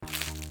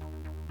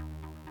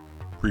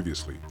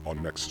Previously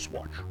on Nexus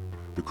Watch,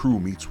 the crew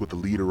meets with the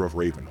leader of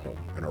Ravenholm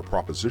and are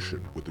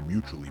propositioned with a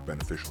mutually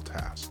beneficial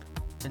task.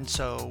 And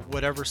so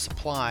whatever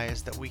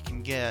supplies that we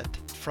can get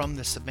from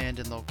this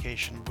abandoned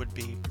location would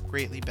be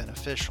greatly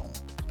beneficial.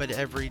 But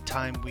every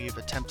time we've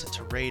attempted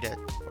to raid it,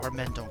 our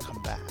men don't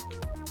come back.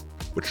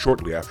 But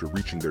shortly after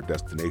reaching their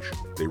destination,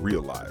 they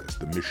realize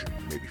the mission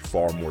may be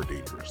far more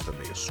dangerous than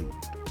they assumed.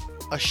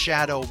 A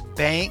shadow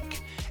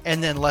bank,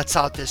 and then lets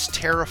out this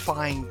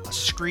terrifying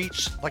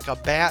screech like a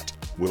bat.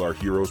 Will our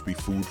heroes be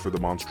food for the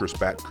monstrous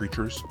bat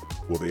creatures?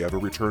 Will they ever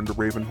return to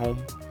Ravenholm?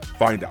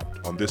 Find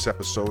out on this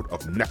episode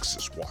of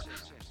Nexus Watch.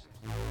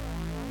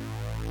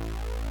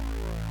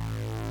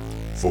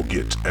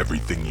 Forget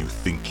everything you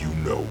think you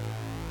know.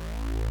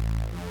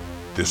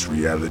 This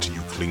reality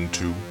you cling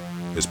to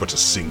is but a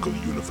single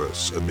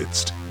universe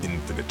amidst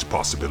infinite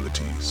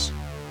possibilities.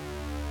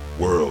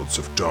 Worlds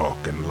of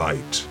dark and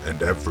light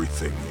and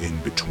everything in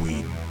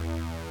between.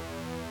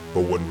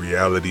 But when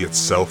reality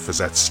itself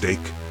is at stake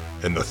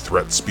and the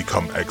threats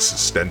become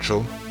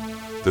existential,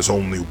 there's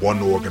only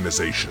one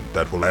organization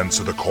that will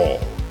answer the call.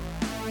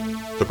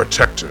 The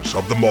protectors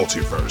of the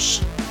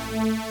multiverse.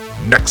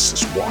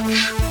 Nexus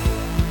Watch.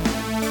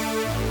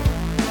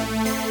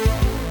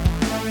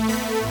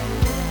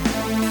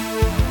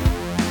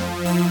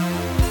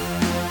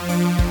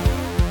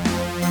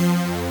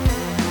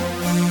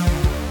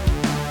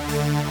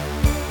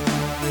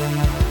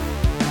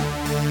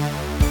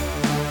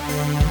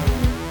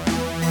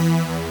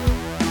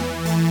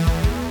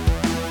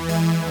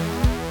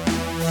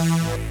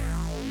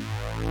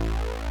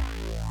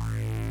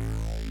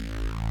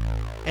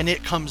 And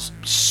it comes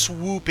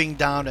swooping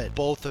down at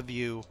both of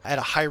you at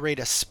a high rate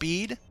of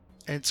speed.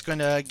 And it's going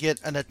to get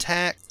an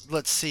attack.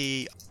 Let's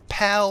see.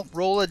 Pal,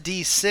 roll a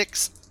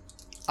d6.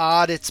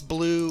 Odd, it's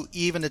blue.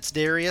 Even, it's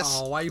Darius.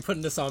 Oh, why are you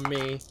putting this on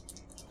me?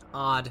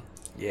 Odd.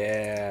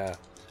 Yeah.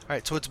 All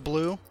right, so it's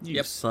blue.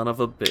 You son of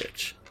a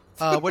bitch.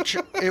 What's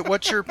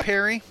your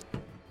parry?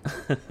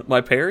 My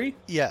parry?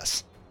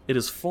 Yes. It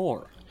is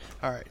 4.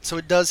 All right, so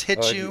it does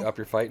hit you. Up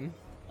your fighting?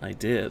 I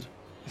did.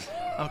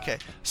 Okay,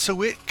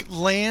 so it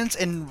lands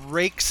and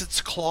rakes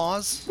its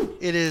claws.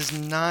 It is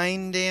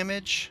 9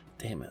 damage.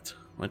 Damn it.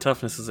 My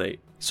toughness is 8.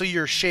 So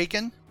you're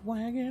shaken.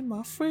 Wagging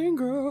my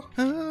finger.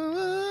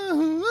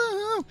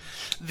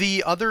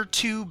 The other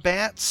 2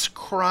 bats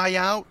cry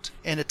out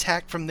and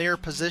attack from their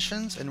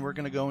positions, and we're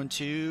going to go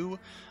into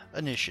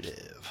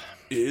initiative.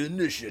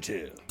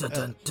 Initiative. Dun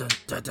dun dun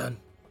dun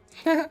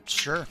dun.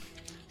 Sure.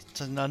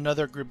 It's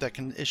another group that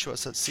can issue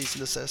us a cease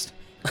and desist.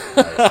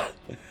 Shit.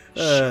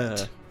 All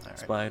right.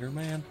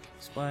 Spider-Man.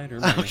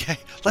 Okay,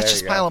 let's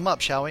just pile them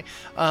up, shall we?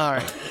 All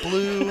right.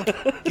 Blue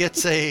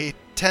gets a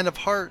 10 of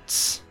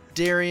hearts.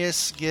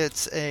 Darius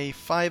gets a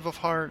 5 of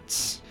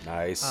hearts.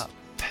 Nice.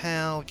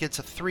 Pal gets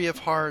a 3 of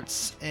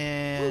hearts.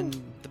 And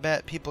the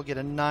bat people get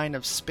a 9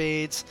 of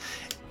spades.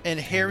 And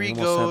Harry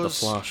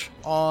goes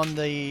on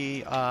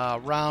the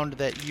round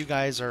that you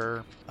guys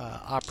are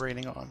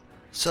operating on.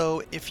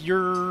 So if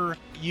you're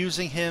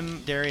using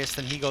him, Darius,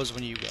 then he goes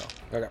when you go.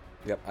 Okay.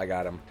 Yep, I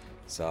got him.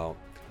 So,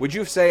 would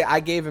you say I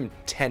gave him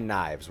 10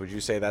 knives? Would you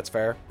say that's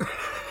fair?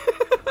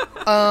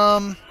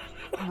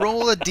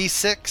 Roll a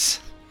d6.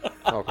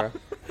 Okay.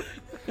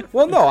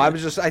 Well, no, I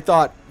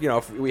thought,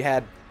 if we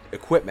had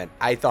equipment,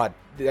 I thought,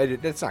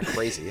 that's not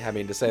crazy. I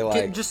mean, to say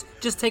like...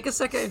 Just take a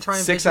second and try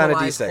and 6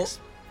 visualize... on a d6.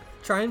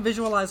 Try and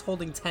visualize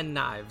holding 10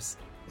 knives.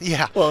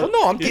 Yeah. Well,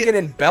 no, I'm thinking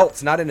in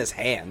belts, not in his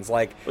hands.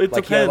 Like, it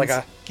like he had depends.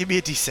 like Give me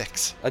a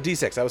d6. a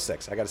d6. That was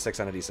 6. I got a 6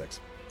 on a d6.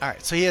 All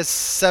right, so he has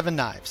 7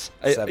 knives.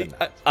 7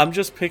 knives. I'm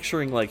just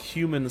picturing like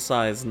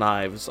human-sized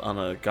knives on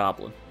a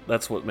goblin.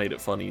 That's what made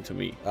it funny to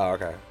me. Oh,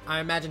 okay. I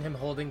imagine him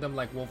holding them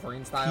like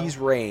Wolverine style. He's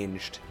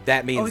ranged.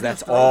 That means he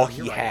that's can throw all them,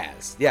 he you're right.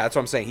 has. Yeah, that's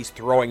what I'm saying. He's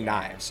throwing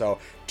knives. So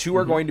 2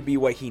 are going to be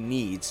what he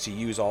needs to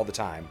use all the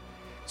time.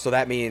 So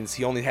that means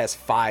he only has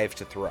 5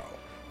 to throw.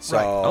 So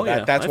Right. Oh,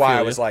 yeah, that's I why feel I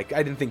you. was like,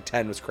 I didn't think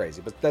 10 was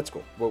crazy, but that's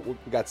cool. We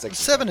got 6.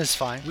 7 is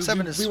fine. We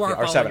 7 is we weren't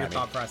or following 7, your I mean.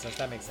 thought process.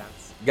 That makes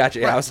sense. Gotcha.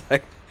 Yeah, Right. I was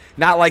like,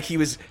 not like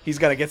he's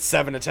gonna get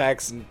 7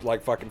 attacks and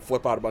like fucking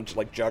flip out a bunch of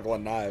like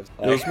juggling knives.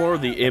 It was more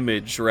the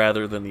image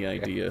rather than the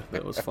idea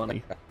that was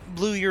funny.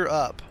 Blue, you're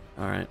up.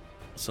 All right.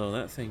 So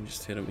that thing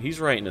just hit him.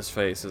 He's right in his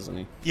face, isn't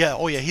he? Yeah,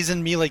 oh yeah, he's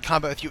in melee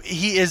combat with you.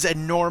 He is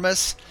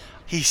enormous.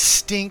 He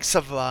stinks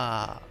of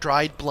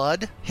dried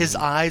blood. His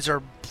eyes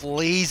are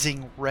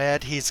blazing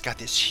red. He's got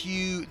these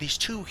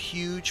 2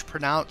 huge,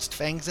 pronounced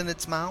fangs in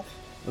its mouth.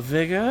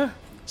 Vigor?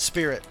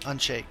 Spirit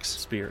unshakes.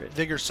 Spirit.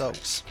 Vigor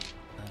soaks.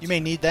 You may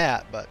need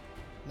that, but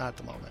not at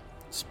the moment.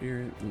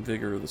 Spirit and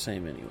vigor are the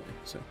same anyway,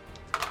 so.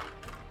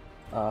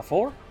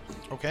 4?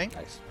 Okay.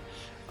 Nice.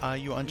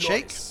 You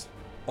unshake. Nice.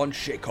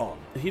 Unshake on.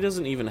 He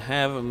doesn't even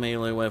have a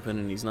melee weapon,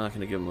 and he's not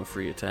going to give him a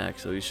free attack,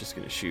 so he's just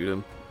going to shoot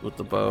him with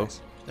the bow.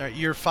 Nice. All right,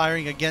 you're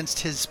firing against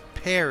his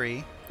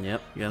parry.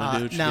 Yep, you gotta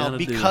do what you Now, gotta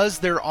do. because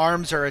their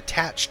arms are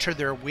attached to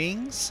their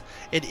wings,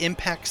 it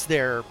impacts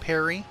their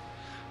parry.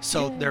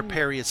 So their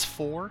parry is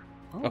 4.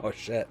 Oh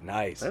shit,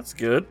 nice. That's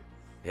good.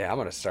 Yeah, I'm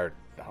gonna start.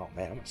 Oh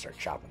man, I'm gonna start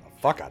chopping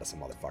the fuck out of some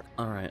motherfucker.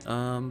 All right,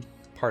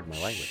 Pardon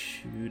my language.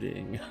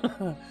 Shooting.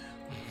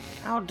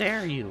 How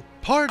dare you?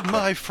 Pardon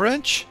my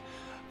French,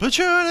 but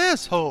you're an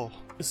asshole.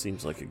 This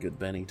seems like a good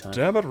Benny time.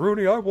 Damn it,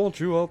 Rooney, I want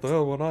you out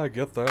there when I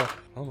get there.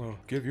 I'm gonna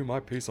give you my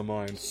peace of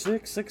mind.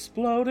 6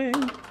 exploding.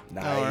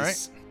 Nice. All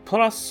right.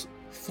 Plus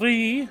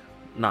 3.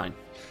 9.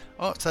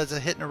 Oh, so that's a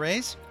hit and a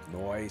raise.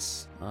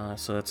 Nice.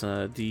 So that's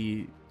a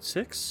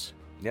D6.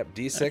 Yep,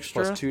 D6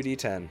 Extra. plus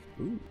 2D10.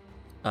 Ooh.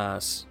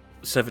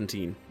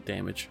 17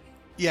 damage.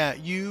 Yeah,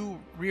 you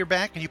rear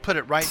back and you put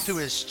it right through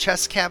his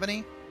chest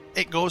cavity.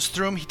 It goes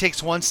through him. He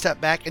takes one step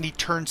back and he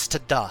turns to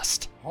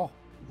dust. Oh,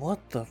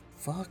 what the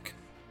fuck?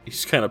 He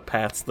just kind of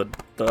pats the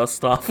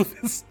dust off of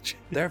his chest.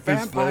 They're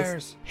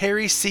vampires.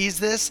 Harry sees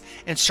this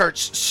and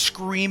starts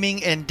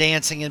screaming and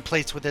dancing in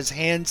place with his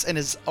hands and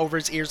his over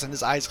his ears and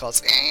his eyes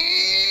closed.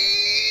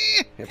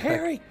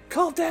 Harry,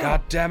 calm down.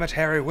 God damn it,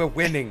 Harry, we're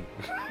winning.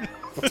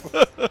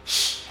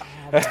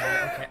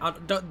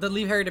 Okay,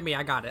 leave Harry to me.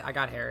 I got it. I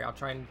got Harry. I'll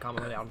try and calm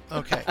him down.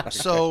 Okay,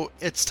 so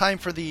it's time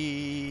for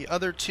the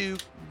other two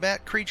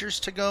bat creatures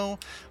to go.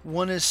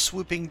 One is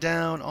swooping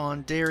down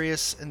on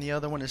Darius, and the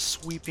other one is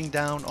sweeping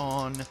down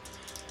on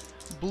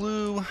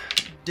Blue.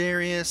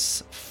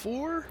 Darius,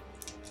 4.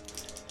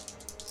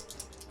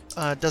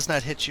 Does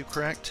not hit you,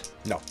 correct?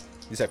 No.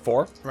 You said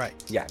 4? Right.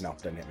 Yeah, no,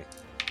 doesn't hit me.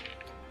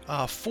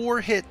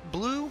 4 hit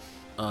Blue.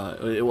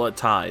 It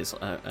ties.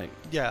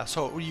 Yeah,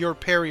 so your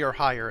parry or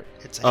higher,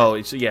 it's a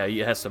hit. Yeah,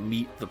 it has to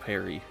meet the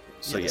parry.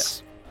 So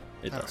Yes.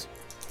 yes, it All does.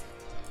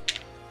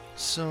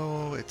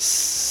 So it's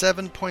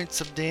 7 points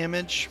of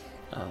damage.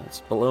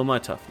 It's below my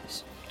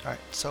toughness. All right,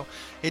 so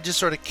it just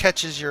sort of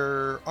catches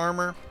your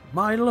armor.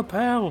 My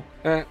lapel.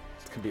 It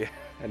could be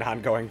an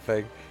ongoing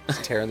thing.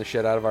 Just tearing the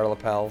shit out of our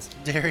lapels.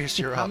 Darius,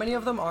 you're How up. many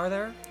of them are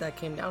there that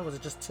came down? Was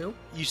it just 2?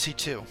 You see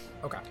 2.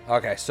 Okay.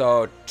 Okay,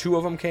 so 2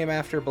 of them came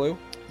after Blue?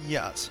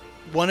 Yes.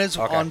 One is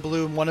Okay. on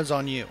Blue and one is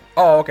on you.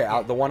 Oh, okay.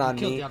 The one on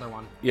Killed me. the other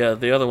one. Yeah,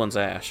 the other one's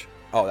Ash.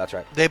 Oh, that's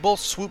right. They both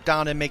swoop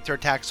down and make their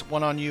attacks.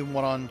 One on you and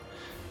one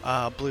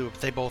on Blue.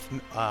 They both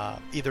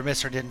either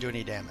missed or didn't do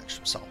any damage.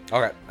 So,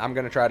 Okay, I'm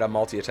going to try to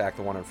multi-attack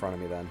the one in front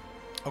of me then.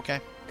 okay.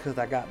 Because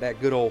I got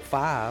that good old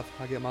 5.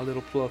 I get my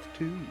little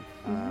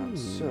 +2.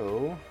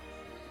 So,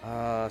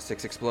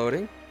 6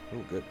 exploding.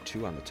 Oh, good.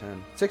 2 on the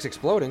 10. 6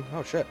 exploding.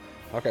 Oh, shit.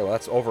 Okay, well,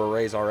 that's over a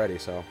raise already,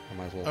 so I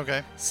might as well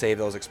Okay. save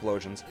those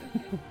explosions.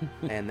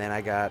 And then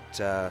I got,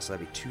 so that'd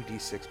be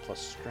 2d6 plus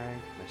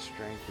strength. My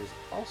strength is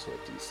also a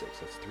d6.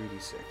 That's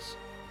 3d6.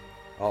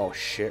 Oh,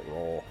 shit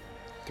roll.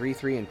 3,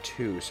 3, and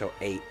 2, so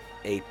 8.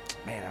 8.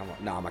 Man,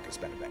 I'm not going to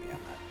spend a penny on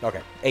that.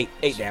 Okay,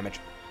 8 damage.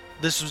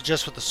 This was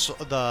just with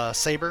the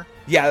saber.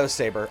 Yeah, that was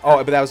Saber. Oh,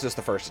 but that was just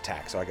the first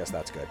attack, so I guess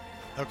that's good.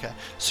 Okay.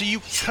 So you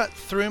cut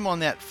through him on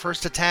that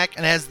first attack,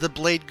 and as the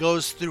blade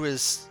goes through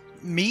his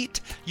meat,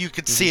 you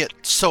could see it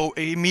so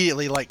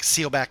immediately like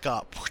seal back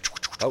up.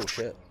 Oh,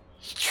 shit.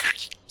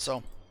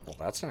 So, Well,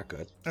 that's not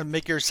good.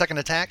 make your second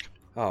attack.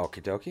 Oh,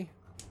 okie dokie.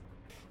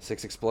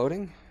 6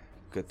 exploding.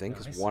 Good thing,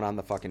 because Nice. 1 on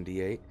the fucking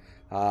d8.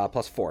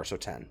 Plus 4, so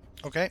 10.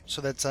 Okay,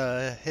 so that's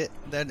a hit.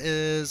 That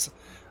is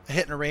a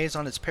hit and a raise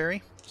on its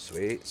parry.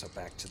 Sweet. So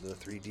back to the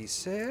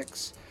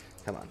 3d6.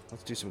 Come on,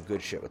 let's do some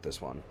good shit with this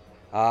one.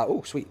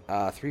 Oh, sweet.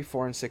 3,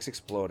 4, and 6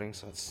 exploding,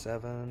 so that's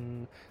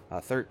 7,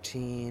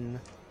 13,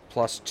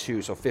 plus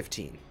 2, so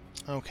 15.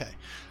 Okay.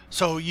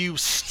 So you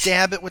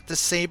stab it with the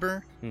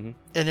saber, and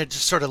it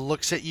just sort of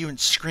looks at you and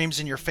screams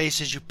in your face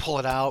as you pull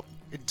it out.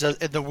 It does,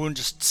 and the wound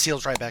just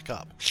seals right back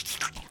up.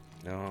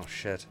 Oh,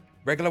 shit.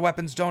 Regular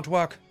weapons don't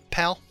work.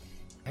 Pal?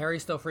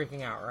 Harry's still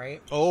freaking out,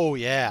 right? Oh,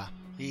 yeah.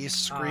 He's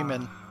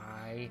screaming.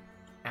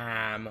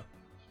 I'm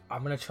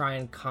gonna try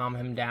and calm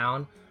him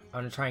down.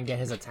 I'm gonna try and get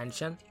his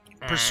attention.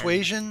 and-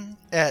 Persuasion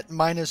at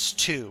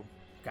 -2.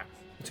 Okay. I'm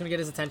just gonna get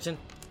his attention,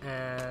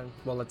 and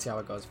well, let's see how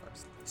it goes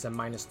first. He's at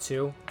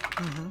 -2.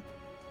 Mm-hmm.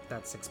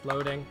 That's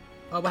exploding.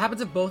 What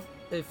happens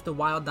if the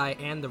wild die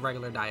and the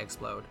regular die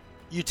explode?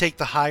 You take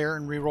the higher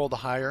and re-roll the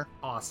higher.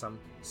 Awesome.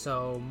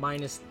 So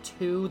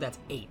 -2, that's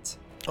 8.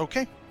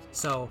 Okay.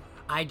 So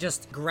I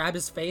just grab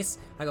his face.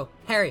 I go,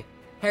 Harry,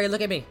 look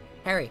at me,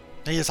 Harry.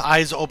 And his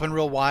eyes open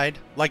real wide,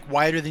 like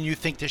wider than you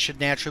think they should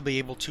naturally be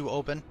able to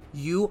open.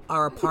 You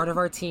are a part of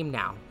our team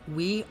now.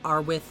 We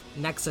are with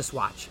Nexus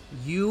Watch.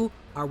 You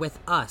are with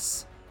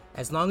us.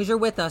 As long as you're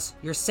with us,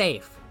 you're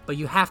safe. But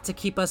you have to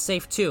keep us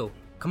safe too.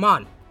 Come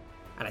on.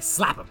 And I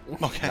slap him.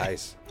 Okay.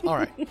 Nice. All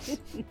right.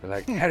 They're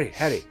like,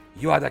 Harry,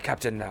 you are the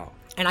captain now.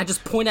 And I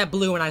just point at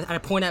Blue, and I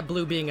point at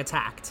Blue being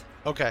attacked.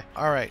 Okay.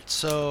 All right.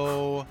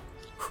 So,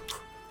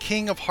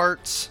 King of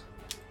Hearts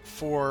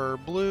for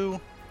Blue.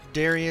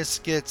 Darius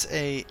gets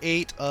a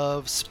 8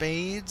 of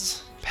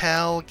spades.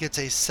 Pal gets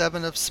a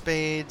 7 of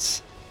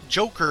spades.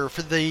 Joker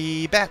for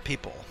the Bat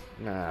People.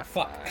 Nah,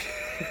 Fuck.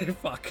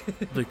 Fuck.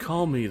 They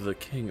call me the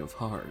King of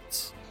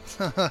Hearts.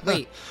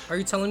 Wait, are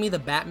you telling me the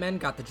Batman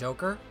got the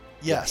Joker?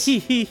 Yes. Hee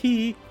hee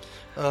hee.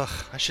 Ugh,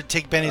 I should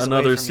take Benny's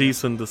Another away from you.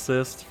 cease and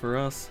desist for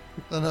us.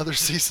 Another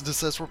cease and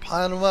desist. We're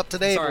piling them up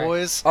today, Sorry.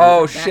 boys.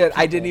 Oh, Bat shit. I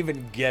people. didn't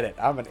even get it.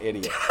 I'm an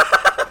idiot.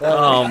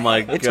 Oh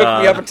my god! It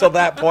took me up until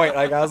that point.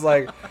 Like I was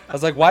like,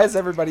 why is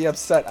everybody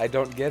upset? I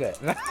don't get it.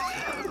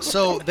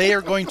 So they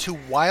are going to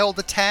wild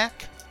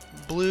attack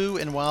Blue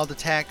and wild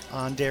attack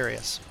on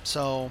Darius.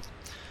 So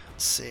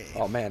let's see.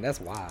 Oh man,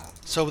 that's wild.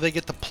 So they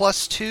get the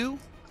 +2. So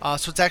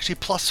it's actually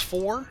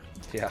 +4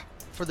 Yeah.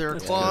 for their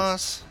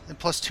claws and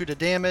 +2 to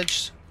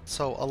damage.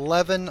 So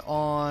 11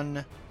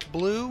 on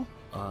Blue.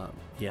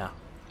 Yeah.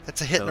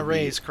 That's a hit and a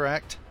raise,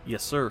 correct?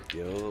 Yes, sir.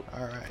 Yup.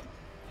 All right.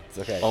 It's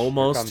okay.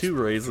 Almost Here comes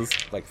 2 raises.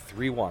 like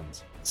 3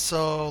 ones.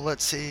 So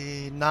let's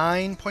see,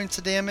 9 points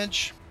of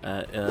damage.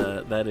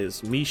 That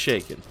is me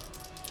shaking.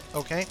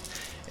 Okay.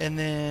 And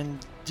then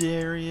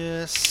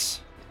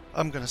Darius,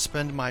 I'm going to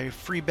spend my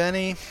free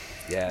Benny.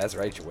 Yeah, that's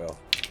right, you will.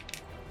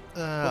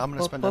 I'm going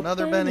to spend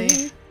another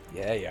Benny.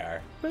 Yeah, you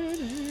are.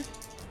 Let's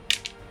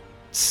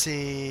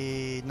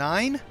see,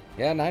 9?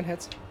 Yeah, 9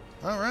 hits.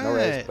 All right. No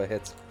raise, but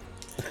hits.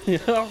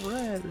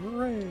 Alright,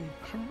 hooray.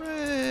 Hooray.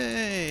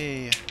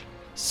 They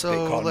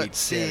So call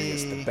let's me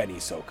Darius the see, Benny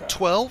Soka.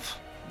 12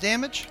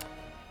 damage.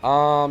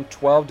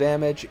 12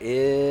 damage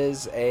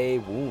is a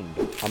wound.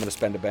 I'm gonna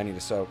spend a Benny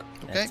to soak,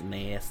 Okay. That's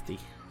nasty.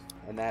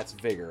 and that's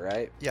vigor,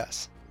 right?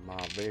 Yes.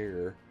 My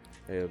vigor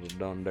has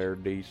done their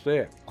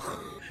D6.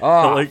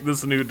 I like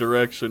this new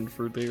direction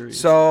for Darius.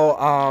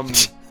 So,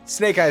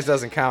 Snake Eyes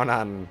doesn't count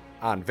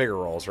on vigor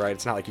rolls, right?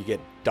 It's not like you get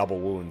double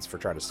wounds for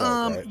trying to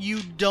soak, right?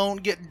 You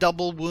don't get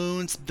double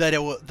wounds,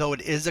 though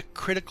it is a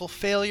critical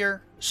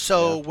failure.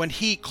 So when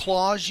he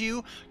claws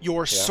you,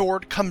 your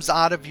sword comes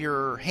out of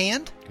your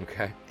hand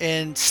Okay.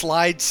 and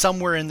slides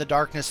somewhere in the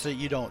darkness that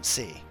you don't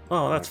see.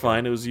 Oh, that's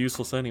fine. It was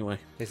useless anyway.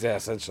 Yeah,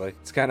 essentially.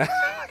 It's kind of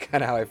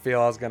how I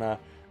feel. I was gonna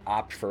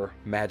opt for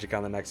magic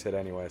on the next hit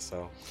anyway,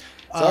 so.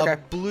 Okay.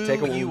 Blue, Take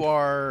a wound. you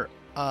are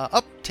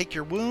up. Take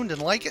your wound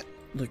and like it.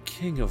 The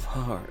King of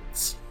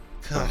Hearts.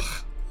 Ugh,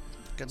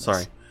 goodness.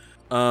 Sorry.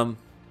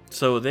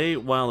 So they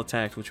wild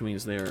attacked, which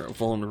means they're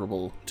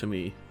vulnerable to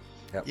me.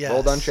 Yep. Yes.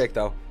 Roll done shake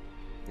though.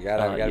 You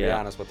gotta be yeah.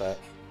 honest with that.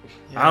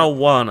 I don't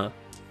wanna.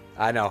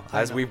 I know.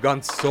 As we've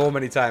gone so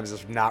many times,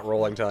 just not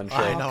rolling to unshake.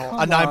 I know. come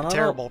And on, I'm I don't-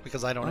 terrible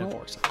because I don't I don't-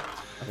 enforce it.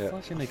 I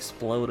fucking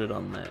exploded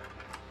on that.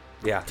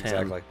 Yeah, 10.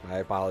 exactly. I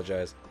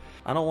apologize.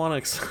 I don't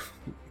want to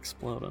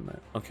explode on that.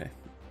 Okay.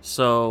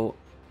 So,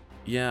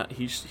 yeah,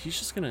 he's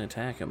just gonna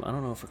attack him. I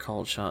don't know if a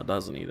called shot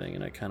does anything,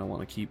 and I kind of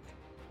want to keep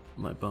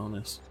my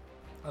bonus.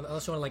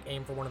 Unless you want to like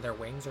aim for one of their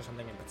wings or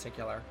something in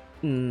particular.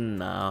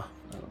 Nah,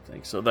 I don't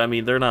think so. I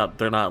mean, they're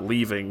not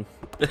leaving.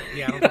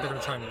 Yeah, I don't think they're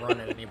gonna try and run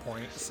at any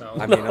point. So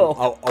I mean,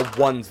 a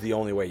one's the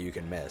only way you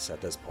can miss at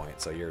this point,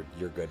 so you're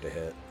good to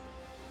hit.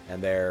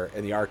 And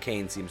the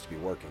arcane seems to be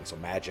working, so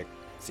magic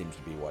seems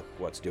to be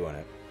what's doing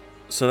it.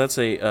 So that's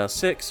a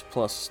 6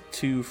 plus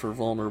 2 for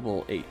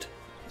vulnerable 8.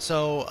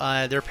 So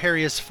their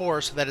parry is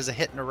 4, so that is a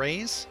hit and a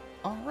raise.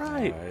 All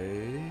right.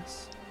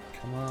 Nice.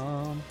 Come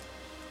on.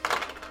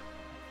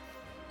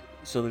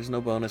 So there's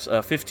no bonus.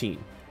 15.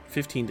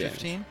 15 damage.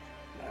 15.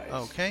 Nice.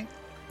 Okay.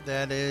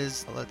 That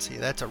is, let's see,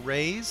 that's a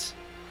raise.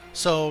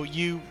 So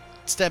you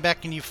step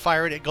back and you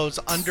fire it. It goes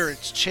under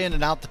its chin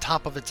and out the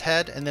top of its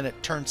head, and then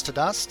it turns to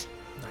dust.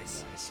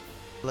 nice.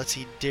 Let's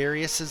see,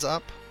 Darius is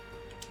up.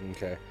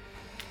 Okay.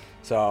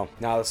 So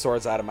now the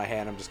sword's out of my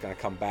hand. I'm just gonna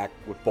come back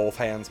with both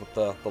hands with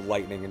the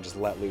lightning and just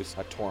let loose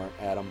a torrent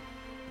at him.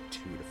 2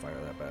 to fire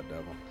that bad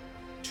devil.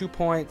 2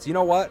 points. You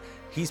know what?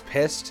 He's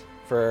pissed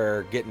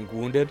for getting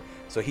wounded,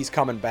 so he's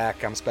coming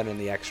back. I'm spending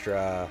the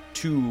extra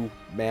 2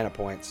 mana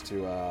points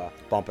to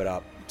bump it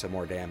up to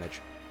more damage.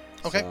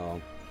 Okay.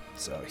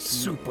 So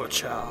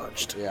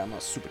Supercharged. Yeah, I'm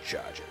gonna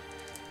supercharge it.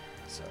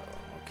 So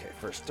okay,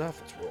 first off,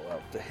 let's roll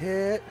out the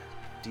hit.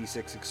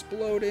 D6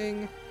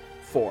 exploding.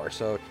 4.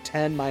 So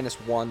 10 minus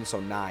 1, so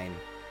 9.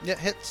 Yeah,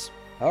 hits.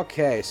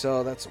 Okay,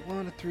 so that's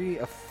 1, a 3,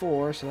 a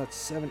 4, so that's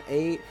 7,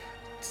 8,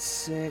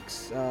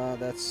 6,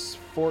 that's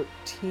 14,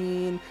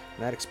 and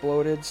that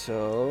exploded,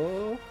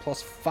 so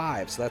plus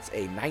 5, so that's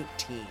a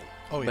 19.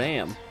 Oh, yeah.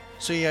 Bam.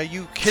 So yeah,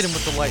 you hit him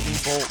with the lightning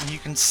bolt, and you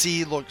can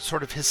see, look,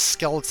 sort of his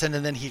skeleton,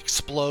 and then he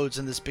explodes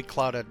in this big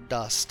cloud of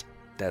dust.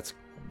 That's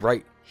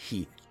right,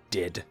 he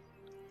did.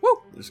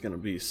 There's gonna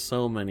be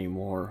so many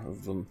more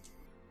of them.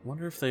 I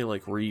wonder if they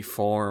like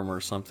reform or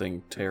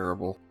something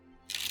terrible.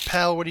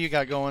 Pal, what do you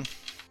got going?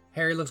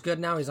 Harry looks good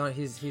now.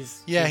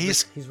 He's Yeah, he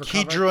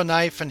he drew a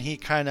knife and he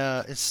kind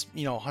of is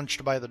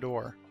hunched by the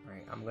door.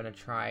 Right, I'm gonna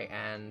try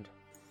and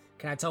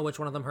can I tell which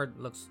one of them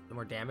looks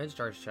more damaged,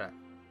 or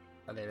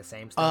are they the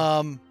same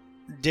still?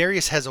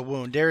 Darius has a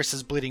wound. Darius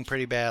is bleeding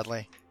pretty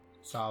badly.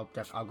 So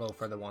I'll go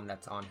for the one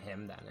that's on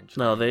him then. And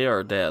No, they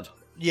are dead.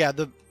 Yeah,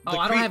 the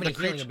I don't have any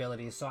healing creature.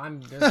 abilities, so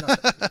there's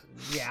nothing.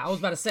 Yeah, I was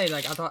about to say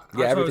I thought I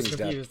was everything's dead.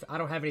 confused. I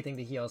don't have anything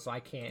to heal, so I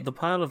can't. The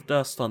pile of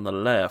dust on the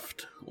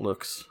left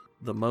looks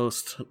the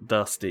most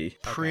dusty.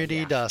 Pretty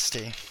yeah.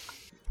 dusty.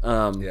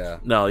 Yeah.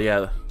 No,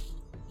 yeah.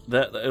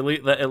 That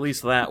at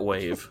least that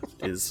wave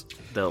is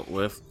dealt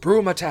with.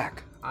 Broom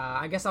attack.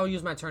 I guess I'll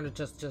use my turn to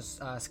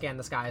just scan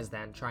the skies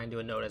then, try and do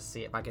a notice,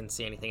 see if I can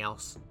see anything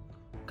else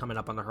coming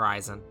up on the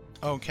horizon.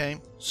 Okay.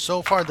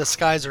 So far, the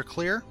skies are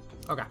clear.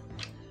 Okay.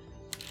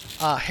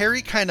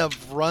 Harry kind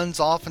of runs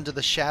off into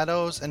the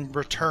shadows and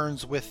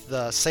returns with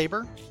the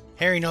saber.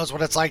 Harry knows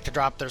what it's like to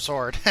drop their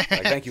sword.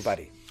 Like, thank you,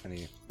 buddy. And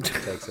he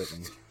takes it.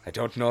 And I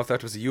don't know if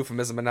that was a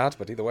euphemism or not,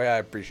 but either way, I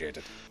appreciate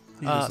it.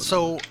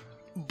 So,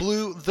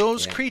 Blue,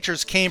 those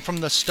creatures came from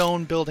the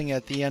stone building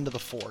at the end of the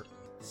fort.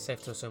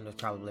 Safe to assume there's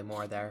probably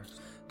more there.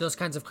 Those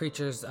kinds of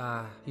creatures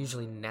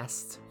usually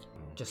nest.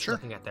 Just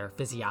looking at their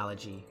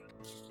physiology.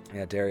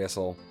 Yeah, Darius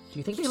will... Do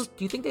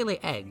you think they lay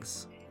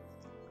eggs?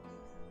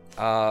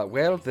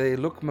 Well, they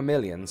look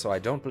mammalian, so I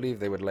don't believe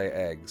they would lay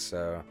eggs.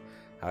 So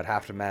I would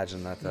have to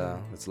imagine that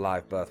it's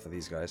live birth for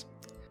these guys.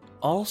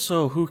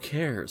 Also, who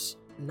cares?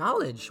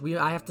 Knowledge.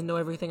 I have to know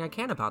everything I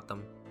can about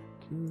them.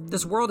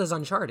 This world is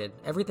uncharted.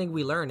 Everything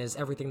we learn is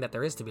everything that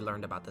there is to be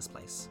learned about this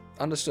place.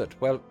 Understood.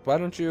 Well, why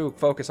don't you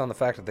focus on the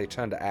fact that they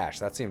turned to ash?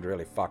 That seemed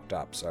really fucked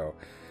up, so...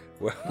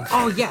 Well,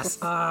 oh, yes.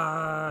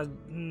 And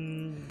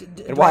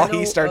while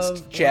he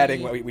starts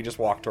chatting, we just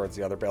walk towards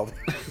the other building.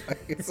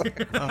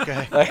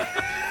 Okay.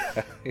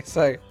 He's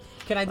like...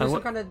 Can I do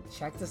some kind of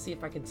check to see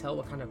if I can tell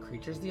what kind of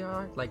creatures they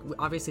are? Like,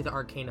 obviously the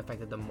arcane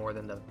affected them more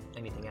than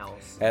anything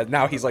else. And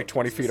now he's like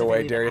 20 feet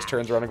away. Darius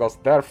turns around and goes,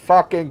 "They're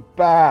fucking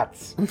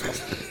bats!"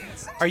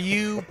 Are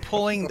you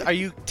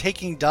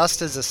taking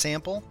dust as a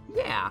sample?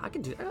 Yeah, I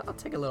can do. I'll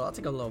take a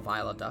little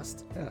vial of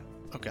dust. Yeah.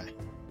 Okay.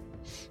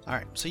 All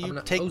right. So you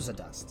take hose of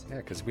dust. Yeah,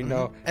 because we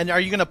know. And are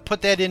you gonna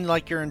put that in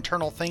like your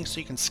internal thing so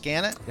you can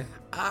scan it? Yeah.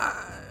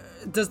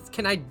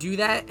 Can I do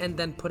that and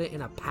then put it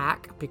in a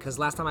pack? Because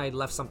last time I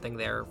left something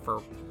there for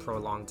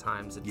prolonged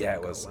times.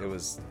 It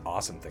was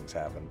awesome. Things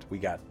happened. We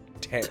got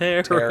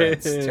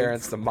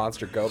Terrence the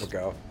monster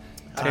Go-Go.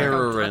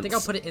 I think I'll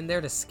put it in there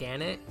to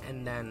scan it,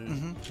 and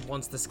then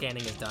once the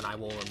scanning is done, I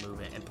will remove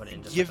it and put it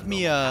in. Just Give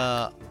me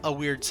a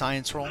weird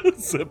science roll.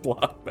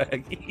 Ziploc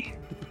baggie.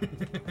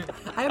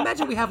 I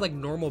imagine we have like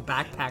normal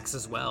backpacks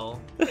as well.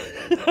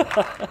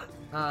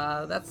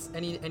 That's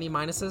any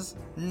minuses?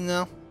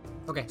 No.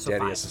 Okay, so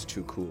Darius 5. is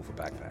too cool for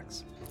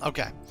backpacks.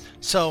 Okay,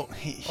 so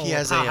he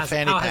has a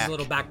fanny Kyle pack. has a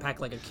little backpack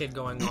like a kid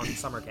going on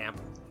summer camp.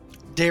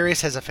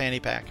 Darius has a fanny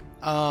pack.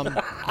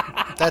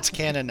 That's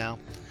canon now.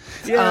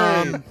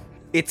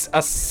 It's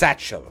a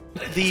satchel.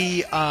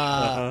 These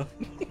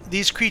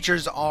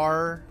creatures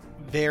are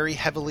very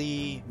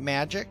heavily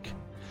magic.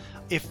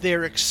 If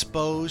they're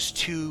exposed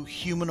to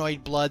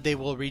humanoid blood, they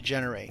will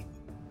regenerate,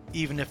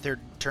 even if they're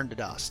turned to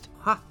dust.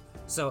 Huh.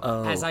 So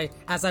as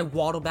I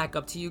waddle back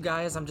up to you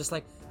guys, I'm just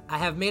like, I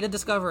have made a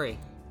discovery.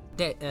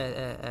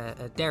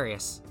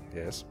 Darius.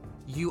 Yes.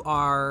 You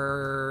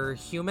are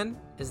human,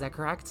 is that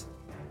correct?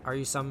 Are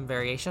you some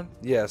variation?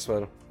 Yes,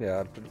 well,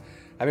 yeah.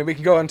 I mean, we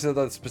can go into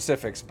the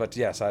specifics, but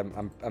yes,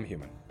 I'm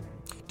human.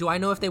 Do I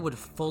know if they would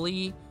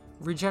fully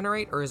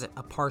regenerate, or is it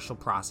a partial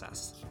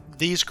process?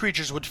 These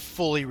creatures would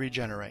fully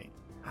regenerate.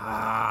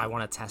 I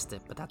want to test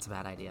it, but that's a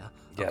bad idea.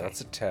 Yeah,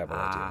 that's a terrible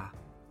idea.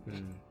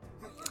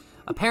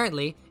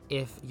 Apparently,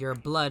 if your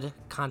blood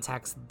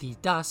contacts the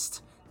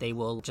dust, they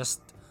will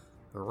just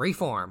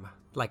reform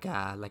like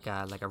a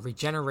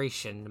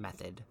regeneration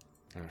method.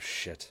 Oh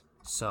shit.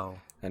 So.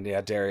 And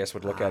yeah, Darius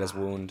would look at his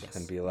wound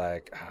and be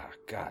like,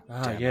 God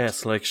damn it.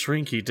 Yes, like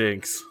Shrinky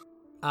Dinks.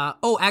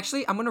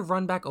 Actually, I'm gonna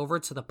run back over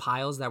to the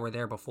piles that were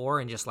there before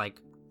and just like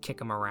kick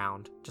them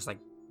around, just like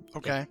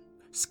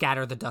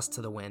scatter the dust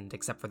to the wind,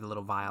 except for the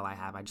little vial I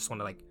have. I just want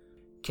to like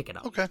kick it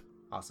up. Okay.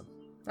 Awesome.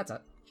 That's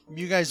it.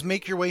 You guys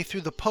make your way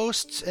through the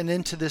posts and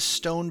into this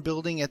stone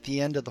building at the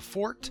end of the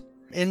fort.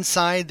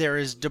 Inside, there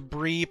is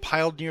debris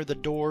piled near the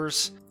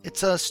doors.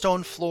 It's a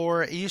stone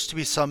floor. It used to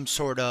be some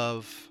sort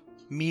of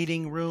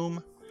meeting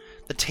room.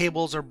 The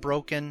tables are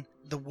broken.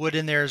 The wood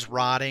in there is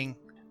rotting.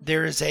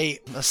 There is a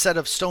set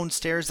of stone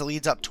stairs that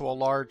leads up to a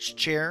large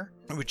chair,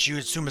 which you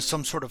assume is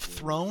some sort of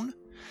throne,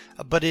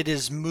 but it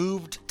is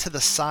moved to the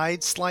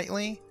side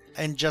slightly,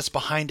 and just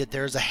behind it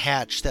there's a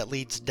hatch that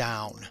leads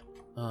down.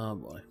 Oh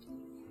boy.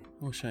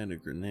 I wish I had a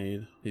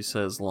grenade, he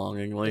says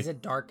longingly. Is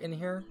it dark in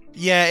here?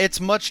 Yeah, it's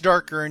much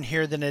darker in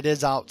here than it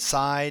is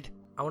outside.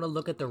 I want to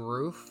look at the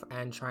roof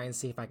and try and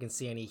see if I can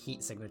see any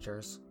heat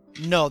signatures.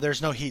 No,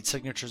 there's no heat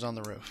signatures on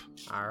the roof.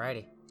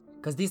 Alrighty.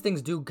 Because these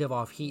things do give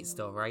off heat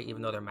still, right?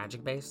 Even though they're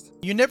magic-based?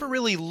 You never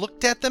really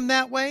looked at them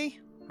that way.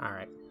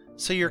 Alright.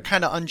 So you're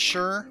kind of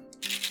unsure.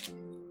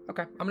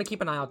 Okay. I'm going to keep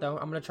an eye out, though.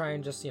 I'm going to try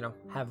and just,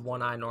 have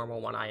one eye normal,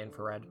 one eye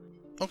infrared.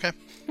 Okay.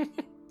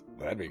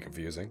 That'd be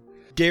confusing.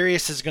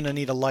 Darius is going to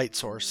need a light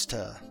source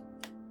to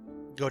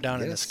go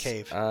down in this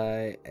cave.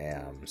 I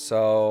am.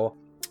 So,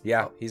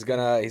 yeah, he's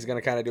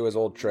gonna kind of do his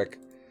old trick,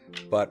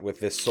 but with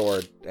this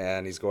sword,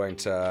 and he's going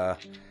to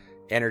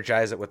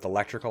energize it with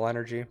electrical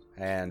energy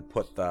and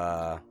put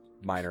the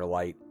minor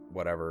light,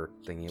 whatever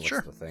thingy.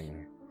 What's the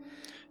thing?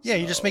 Yeah,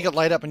 you just make it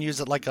light up and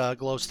use it like a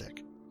glow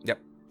stick. Yep.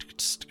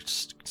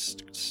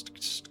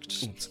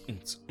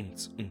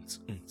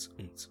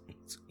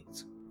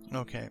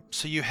 Okay,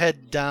 so you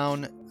head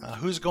down.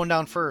 Who's going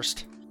down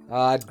first?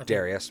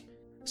 Darius.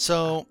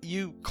 So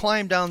you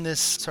climb down this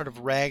sort of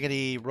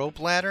raggedy rope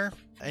ladder,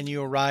 and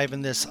you arrive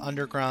in this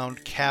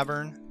underground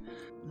cavern.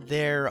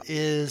 There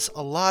is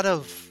a lot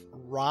of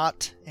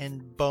rot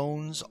and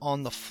bones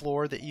on the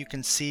floor that you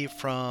can see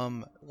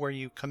from where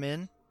you come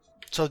in.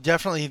 So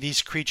definitely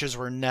these creatures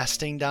were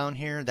nesting down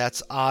here.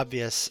 That's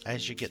obvious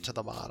as you get to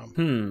the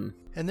bottom.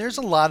 And there's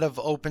a lot of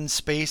open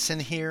space in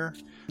here.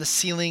 The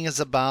ceiling is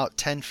about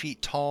 10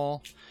 feet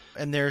tall,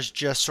 and there's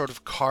just sort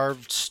of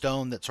carved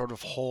stone that sort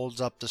of holds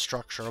up the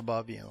structure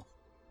above you.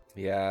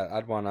 Yeah,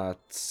 I'd want to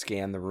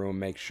scan the room,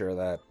 make sure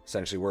that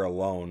essentially we're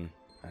alone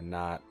and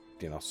not,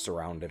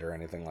 surrounded or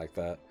anything like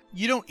that.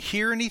 You don't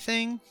hear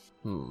anything.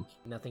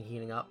 Nothing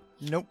heating up.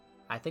 Nope.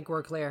 I think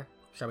we're clear.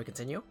 Shall we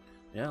continue?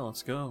 Yeah,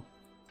 let's go.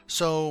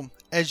 So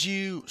as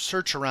you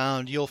search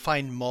around, you'll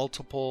find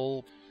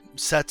multiple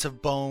sets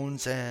of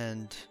bones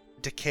and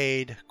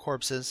decayed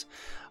corpses.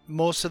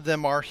 Most of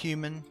them are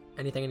human.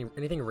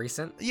 Anything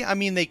recent? Yeah, I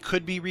mean, they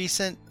could be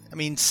recent.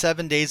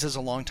 7 days is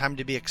a long time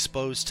to be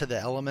exposed to the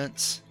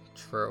elements.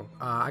 True.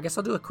 I guess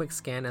I'll do a quick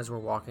scan as we're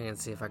walking and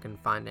see if I can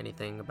find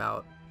anything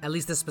about at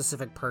least this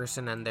specific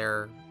person and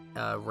their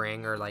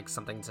ring or like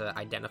something to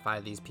identify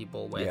these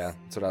people with. Yeah,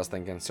 that's what I was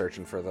thinking,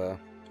 searching for the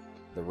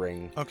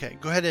ring. Okay,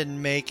 go ahead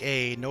and make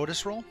a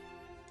notice roll.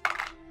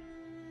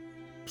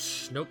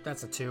 Nope,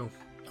 that's a 2.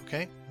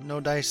 Okay, no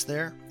dice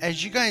there.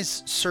 As you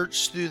guys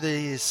search through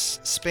this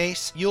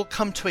space, you'll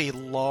come to a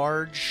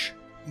large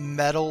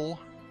metal,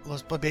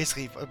 but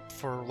basically,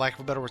 for lack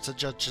of a better word,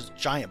 it's a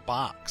giant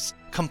box,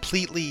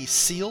 completely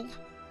sealed.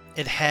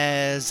 It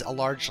has a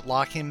large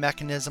locking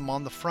mechanism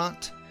on the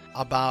front.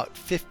 About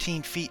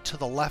 15 feet to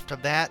the left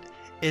of that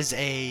is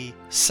a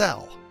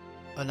cell,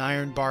 an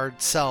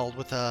iron-barred cell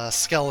with a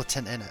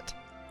skeleton in it.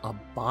 A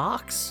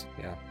box?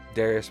 Yeah,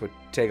 Darius would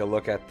take a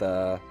look at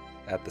the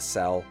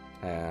cell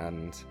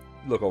and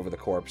look over the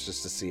corpse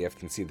just to see if he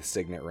can see the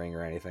signet ring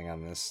or anything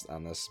on this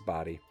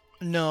body.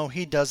 No,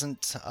 he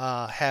doesn't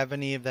have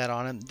any of that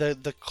on him.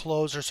 The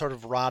clothes are sort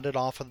of rotted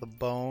off of the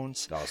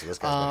bones. Oh, so this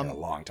guy's been here a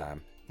long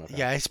time. Okay.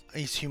 Yeah,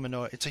 he's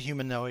humanoid. It's a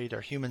humanoid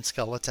or human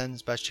skeleton,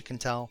 as best you can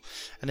tell,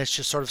 and it's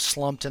just sort of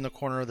slumped in the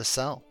corner of the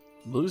cell.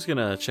 Blue's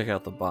gonna check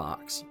out the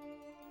box.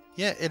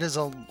 Yeah, it is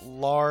a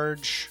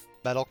large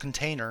metal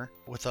container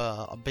with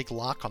a big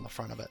lock on the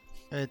front of it.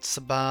 It's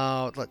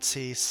about,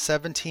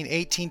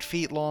 18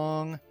 feet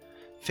long,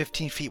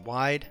 15 feet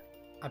wide.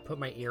 I put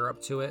my ear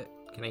up to it.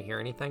 Can I hear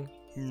anything?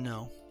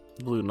 No.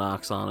 Blue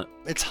knocks on it.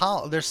 It's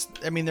hollow.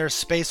 There's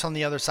space on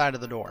the other side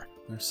of the door.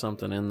 There's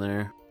something in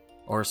there.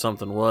 Or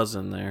something was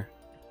in there.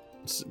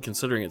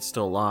 Considering it's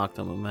still locked,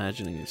 I'm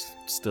imagining it's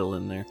still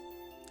in there.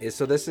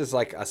 So this is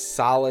like a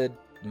solid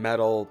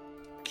metal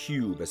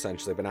cube,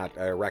 essentially, but not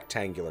a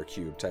rectangular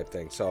cube type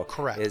thing. So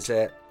correct. Is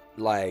it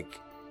like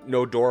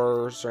no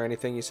doors or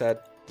anything, you said?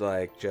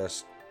 Like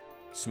just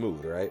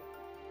smooth, right?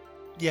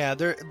 Yeah,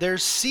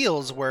 there's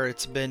seals where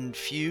it's been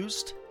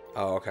fused.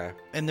 Oh, okay.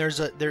 And there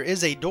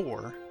is a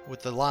door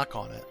with the lock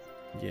on it.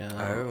 Yeah.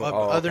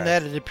 Other than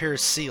that, it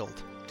appears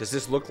sealed. Does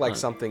this look like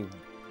something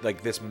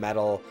like this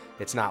metal?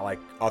 It's not like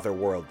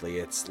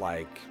otherworldly. It's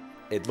like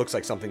it looks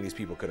like something these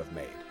people could have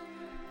made.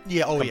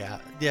 Yeah. Oh, yeah.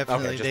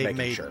 Definitely, okay,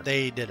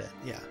 they did it.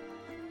 Yeah.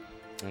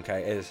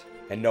 Okay.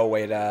 And no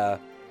way to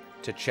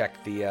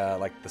check the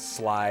the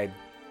slide.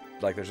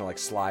 Like there's no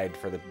slide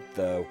for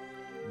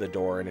the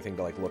door or anything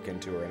to look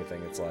into or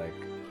anything. It's like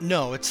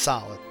no, it's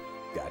solid.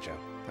 Gotcha.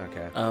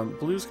 Okay.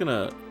 Blue's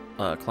gonna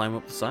climb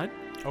up the side.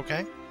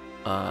 Okay.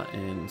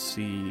 And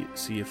see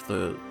if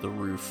the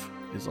roof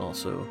is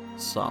also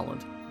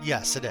solid.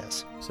 Yes, it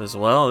is. Says,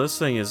 well, this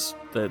thing is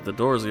the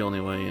door's the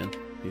only way in.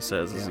 He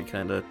says as he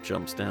kind of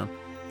jumps down.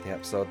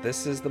 Yep. So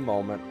this is the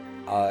moment,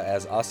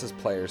 as us as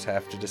players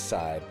have to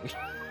decide,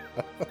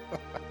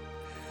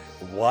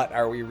 what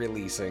are we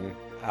releasing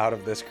out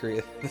of this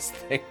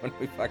thing when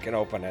we fucking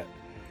open it?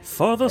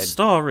 For the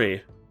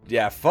story.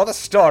 Yeah, for the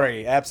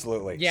story,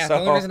 absolutely. Yeah, the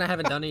only reason I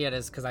haven't done it yet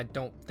is because I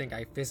don't think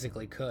I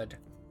physically could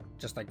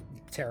just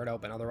tear it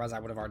open. Otherwise, I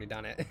would have already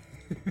done it.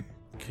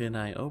 Can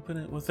I open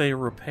it with a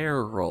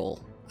repair roll?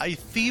 A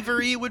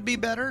thievery would be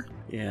better.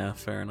 Yeah,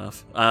 fair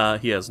enough.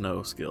 He has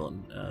no skill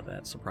in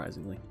that,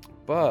 surprisingly.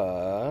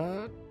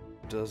 But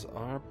does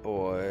our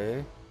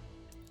boy?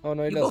 Oh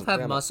no, he doesn't. You both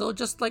have muscle.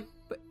 Just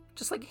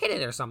hit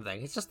it or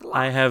something. It's just a lot.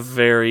 I have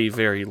very,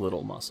 very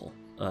little muscle.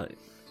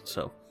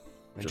 So.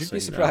 You'd be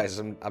surprised.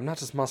 I'm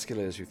not as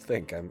muscular as you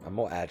think. I'm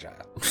more agile.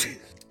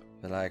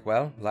 They're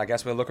well, I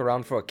guess we'll look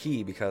around for a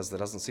key because there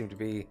doesn't seem to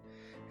be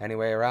any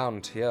way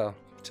around here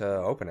to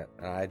open it.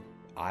 And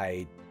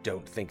I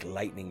don't think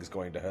lightning's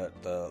going to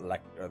hurt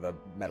the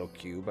metal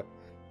cube.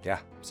 Yeah,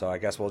 so I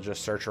guess we'll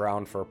just search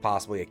around for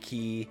possibly a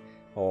key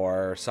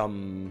or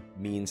some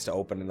means to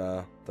open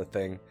the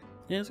thing.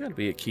 Yeah, there's got to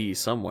be a key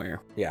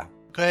somewhere. Yeah.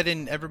 Go ahead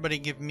and everybody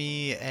give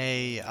me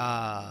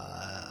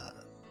a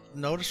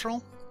notice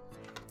roll.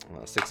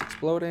 6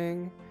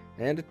 exploding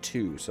and a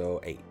 2, so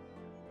 8.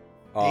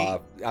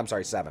 I'm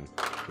sorry, 7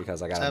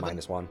 because I got a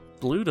 -1.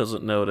 Blue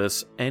doesn't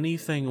notice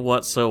anything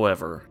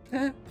whatsoever.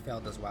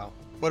 Failed as well.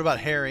 What about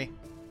Harry?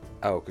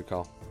 Oh, good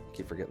call.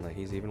 Keep forgetting that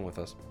he's even with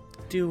us.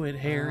 Do it,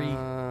 Harry.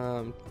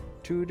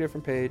 2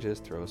 different pages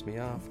throws me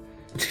off.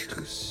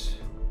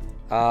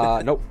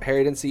 Nope,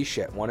 Harry didn't see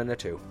shit. 1 and a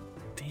 2.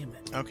 Damn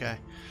it. Okay.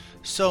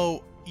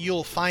 So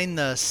you'll find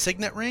the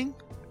signet ring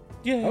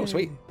Yeah. Oh,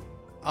 sweet.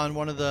 on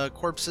one of the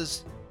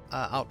corpses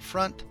out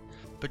front,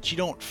 but you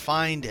don't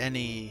find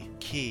any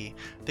key.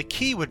 The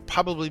key would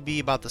probably be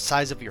about the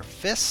size of your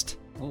fist,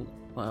 Oh,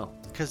 wow.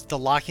 because the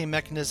locking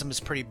mechanism is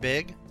pretty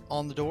big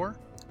on the door.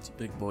 It's a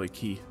big boy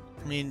key.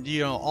 I mean,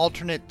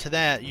 alternate to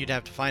that, you'd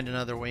have to find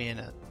another way in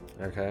it.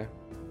 Okay.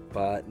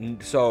 But,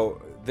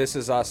 so, this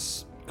is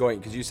us going,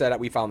 because you said that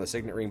we found the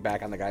signet ring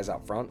back on the guys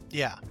out front?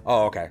 Yeah.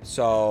 Oh, okay.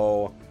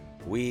 So,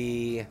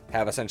 we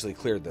have essentially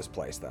cleared this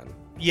place then.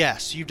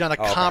 Yes, you've done a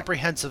Okay.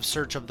 comprehensive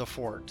search of the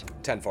fort.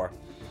 10-4.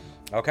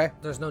 Okay.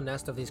 There's no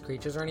nest of these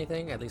creatures or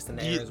anything, at least in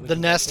the areas we The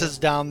can nest get to? is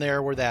down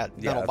there where that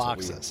Yeah, metal that's what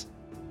box we- is.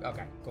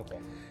 Okay, cool.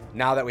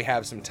 Now that we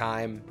have some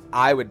time,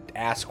 I would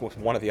ask with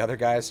one of the other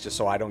guys, just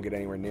so I don't get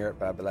anywhere near it,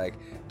 but I'd be like,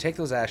 take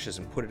those ashes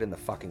and put it in the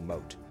fucking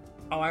moat.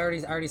 Oh, I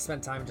already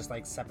spent time just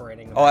like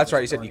separating them. Oh, that's right.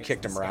 You Just said throwing you it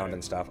kicked to them the around scattered.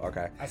 and stuff.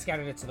 Okay. I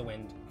scattered it to the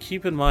wind.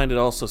 Keep in mind, it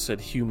also said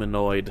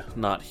humanoid,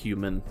 not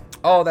human.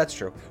 Oh, that's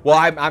true. Well,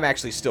 I'm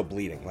actually still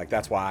bleeding. Like,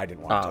 that's why I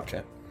didn't want to touch okay.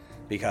 it.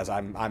 Because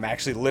I'm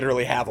actually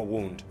literally have a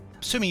wound.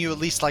 Assuming you at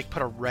least like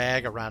put a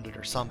rag around it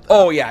or something.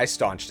 Oh, yeah, I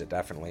staunched it,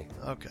 definitely.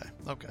 Okay.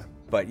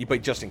 But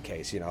just in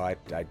case, I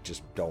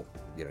just don't,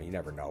 you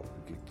never know.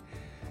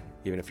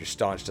 Even if you're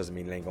staunch doesn't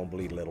mean it ain't gonna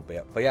bleed a little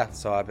bit. But yeah,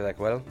 so I'd be like,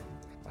 well,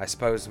 I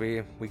suppose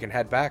we can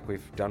head back.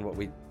 We've done what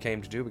we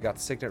came to do. We got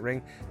the signet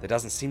ring. There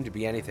doesn't seem to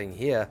be anything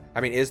here.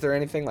 I mean, is there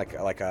anything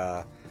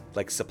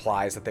like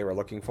supplies that they were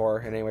looking for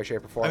in any way,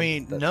 shape, or form? I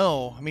mean,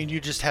 no. I mean, you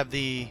just have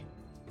the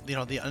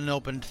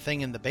unopened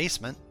thing in the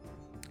basement.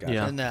 Gotcha.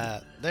 Yeah. And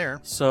there.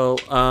 So,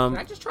 Can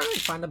I just try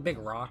and find a big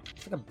rock?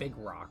 It's like a big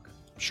rock.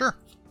 Sure.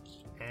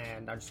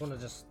 And I just want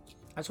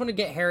to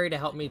get Harry to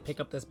help me pick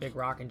up this big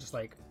rock and just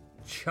like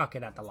chuck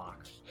it at the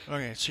lock.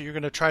 Okay, so you're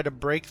gonna try to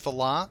break the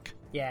lock.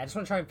 Yeah, I just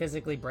want to try and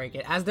physically break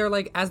it. As they're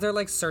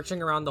like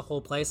searching around the whole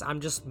place, I'm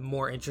just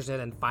more interested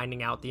in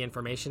finding out the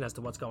information as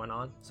to what's going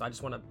on. So I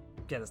just want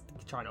to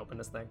try and open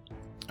this thing.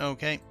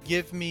 Okay,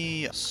 give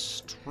me a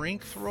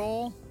strength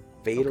roll.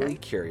 Fatally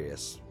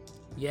curious.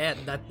 Yeah,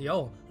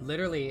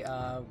 literally,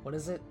 what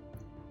is it?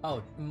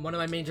 Oh, one of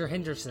my major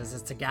hindrances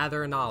is to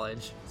gather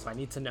knowledge, so I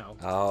need to know.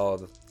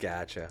 Oh,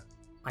 gotcha.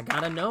 I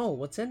gotta know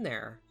what's in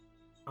there.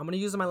 I'm gonna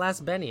use my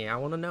last Benny. I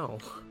want to know.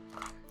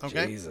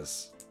 Okay.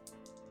 Jesus.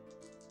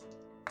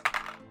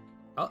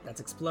 Oh, that's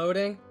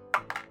exploding.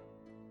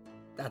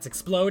 That's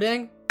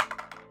exploding.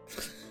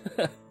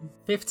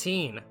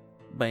 15.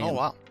 bam. Oh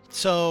wow.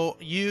 So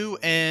you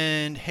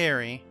and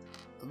Harry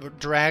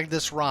drag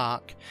this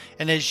rock,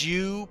 and as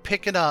you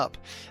pick it up,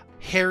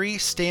 Harry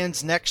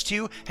stands next to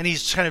you, and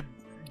he's kind of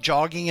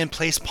jogging in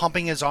place,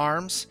 pumping his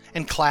arms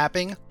and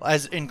clapping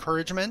as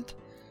encouragement.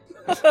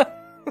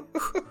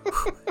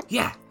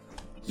 Yeah.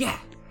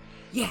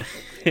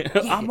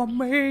 I'm a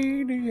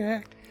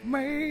maniac.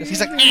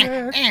 He's like,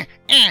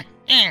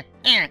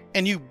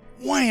 and you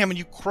wham, and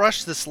you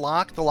crush this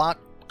lock. The lock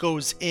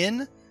goes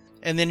in,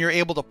 and then you're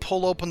able to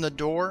pull open the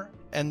door,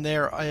 and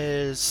there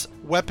is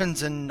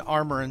weapons and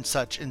armor and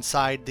such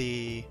inside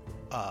the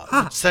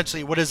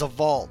essentially what is a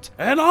vault.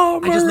 And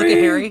armory! I just look at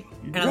Harry,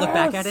 and I look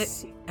back at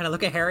it, and I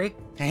look at Harry.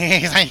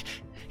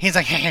 He's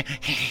like, and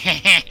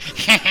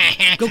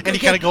he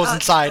kind of goes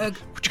inside.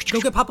 Go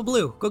get Papa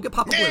Blue. Go get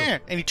Papa Blue.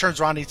 And he turns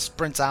around and he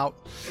sprints out.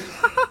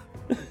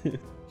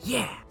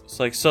 Yeah. It's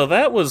like, so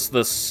that was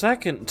the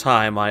second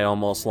time I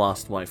almost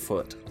lost my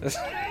foot.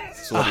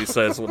 That's what he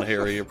says when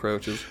Harry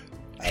approaches.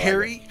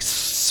 Harry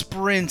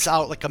sprints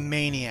out like a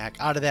maniac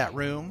out of that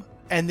room,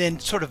 and then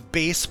sort of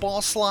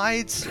baseball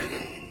slides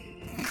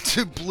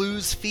to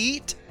Blue's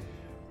feet.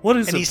 What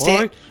is And it, he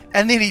boy?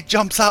 and then he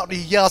jumps out and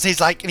he yells.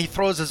 He's like, and he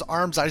throws his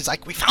arms out. He's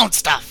like, "We found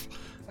stuff."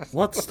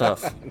 What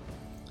stuff?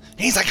 And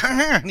he's like,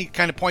 and he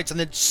kind of points and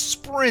then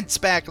sprints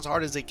back as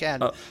hard as he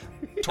can I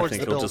towards think the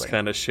he'll building. just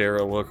kind of share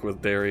a look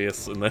with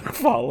Darius and then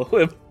follow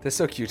him. They're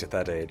so cute at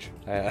that age.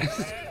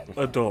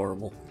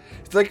 Adorable.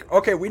 It's like,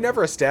 okay, we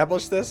never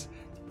established this,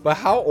 but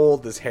how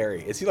old is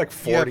Harry? Is he like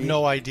 40? You have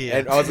no idea.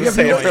 And I was You gonna have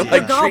say, no they're idea.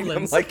 like treating him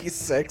Goblins. like he's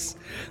 6.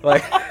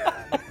 Like,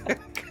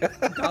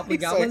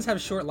 Goblins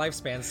have short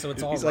lifespans, so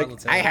it's all he's like,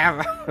 relative. I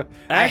have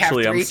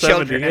Actually, I'm 3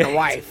 children and a 78.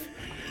 wife.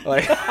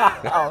 Like,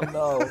 Oh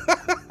no.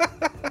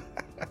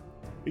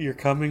 You're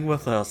coming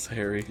with us,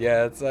 Harry.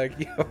 yeah, it's like,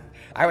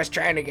 I was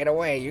trying to get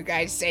away. You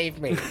guys saved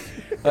me.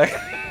 Like,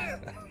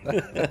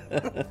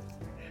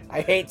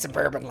 I hate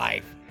suburban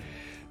life.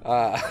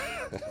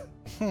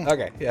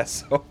 Okay,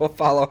 yes, so we'll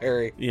follow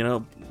Harry. You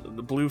know,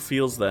 the Blue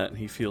feels that.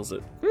 He feels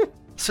it.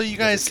 So you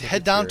guys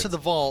head down to the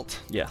vault.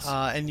 Yes.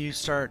 And you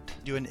start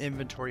doing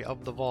inventory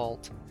of the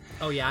vault.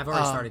 Oh yeah, I've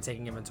already started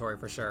taking inventory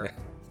for sure.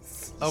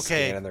 Okay,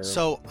 Scan in the room.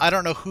 so I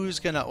don't know who's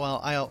gonna.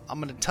 Well, I'm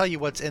gonna tell you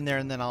what's in there,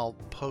 and then I'll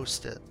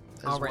post it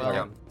as I'll write it well.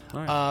 down.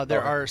 All right.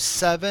 There are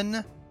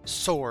 7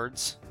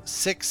 swords,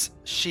 6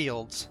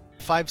 shields,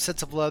 5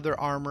 sets of leather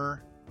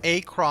armor,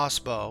 a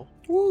crossbow,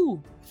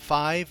 Woo!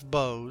 5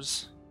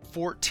 bows,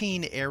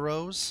 14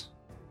 arrows,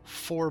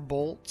 4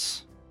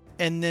 bolts,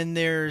 and then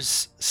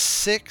there's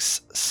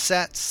 6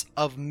 sets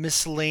of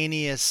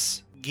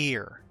miscellaneous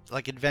gear.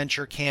 like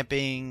adventure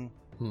camping,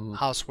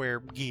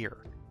 houseware gear.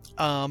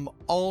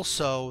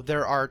 Also,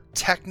 there are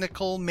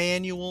technical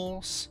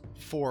manuals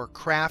for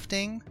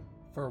crafting.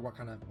 For what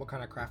kind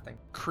of crafting?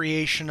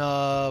 Creation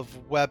of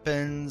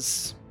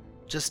weapons,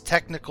 just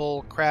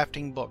technical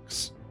crafting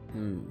books.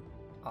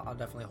 I'll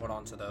definitely hold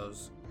on to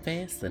those.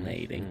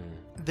 Fascinating.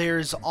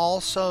 There's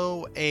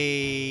also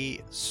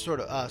a sort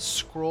of a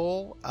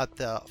scroll at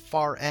the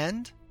far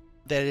end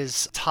that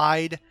is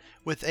tied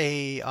with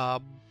a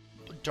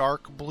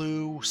dark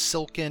blue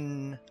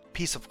silken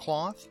piece of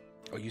cloth.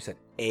 Oh, you said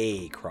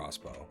a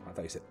crossbow. I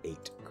thought you said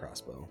 8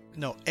 crossbow.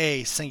 No,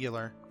 a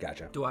singular.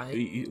 Gotcha. Do I?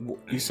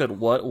 You said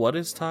what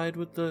is tied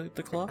with the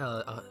cloth?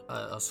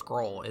 A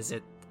scroll. Is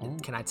it? Oh.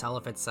 Can I tell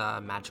if it's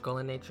magical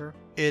in nature?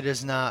 It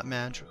is not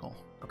magical.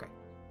 Okay.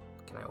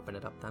 Can I open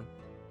it up then?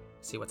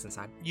 See what's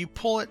inside. You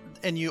pull it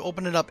and you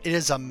open it up. It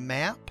is a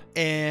map,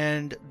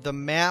 and the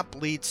map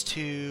leads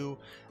to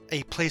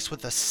a place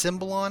with a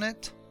symbol on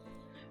it.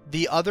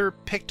 The other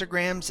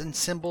pictograms and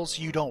symbols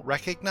you don't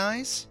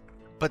recognize,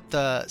 but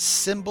the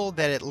symbol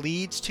that it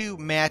leads to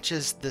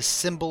matches the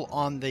symbol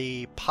on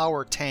the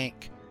power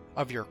tank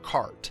of your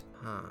cart.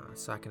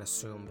 So I can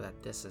assume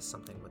that this is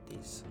something with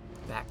these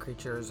bat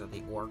creatures or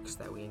the orcs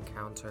that we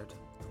encountered.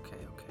 Okay.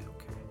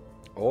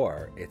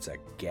 Or it's a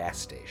gas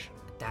station.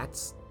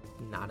 That's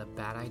not a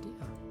bad idea.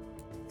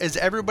 Is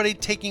everybody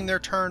taking their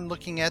turn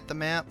looking at the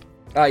map?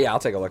 Yeah, I'll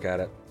take a look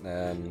at it.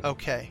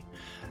 Okay.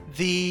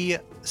 The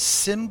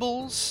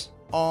symbols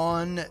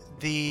on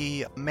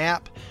the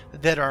map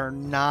that are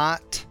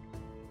not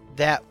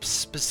that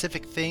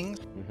specific thing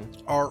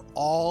are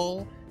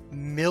all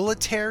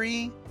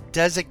military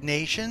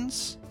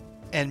designations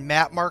and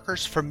map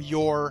markers from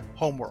your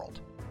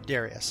homeworld,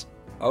 Darius.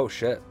 Oh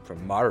shit,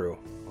 from Maru.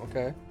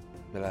 Okay.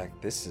 They're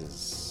like, this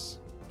is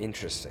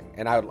interesting.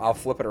 And I'll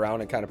flip it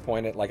around and kind of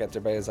point it like at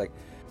everybody. Is like,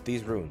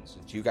 these runes,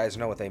 do you guys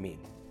know what they mean?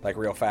 Like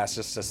real fast,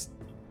 just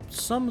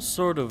some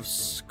sort of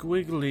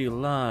squiggly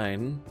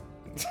line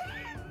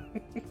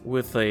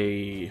with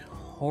a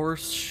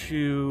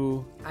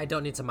horseshoe. I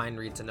don't need to mind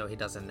read to know he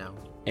doesn't know.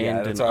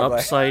 And an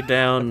upside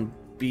down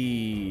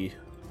bee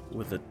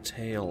with a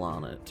tail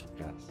on it.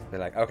 Yes. They're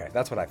like, okay,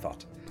 that's what I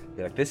thought.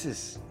 They're like, this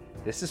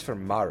is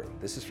from Maru.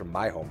 This is from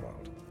my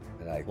homeworld.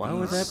 They're like, why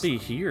would that be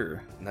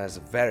here? And that's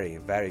a very,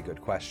 very good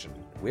question.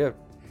 We're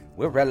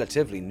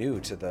relatively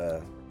new to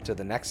the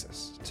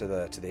Nexus, to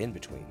the in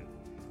between.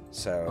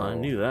 So I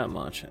knew that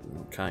much,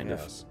 kind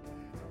of.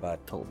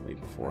 But told me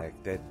before.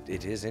 Like that,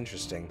 it is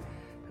interesting.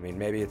 I mean,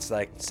 maybe it's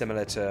like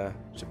similar to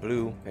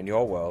Blue in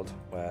your world,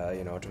 where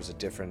it was a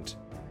different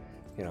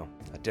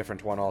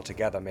one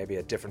altogether. Maybe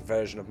a different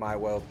version of my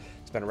world.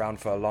 It's been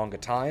around for a longer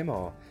time,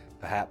 or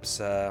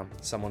perhaps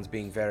someone's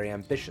being very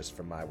ambitious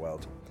from my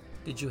world.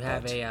 Did you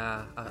have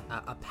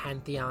a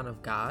pantheon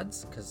of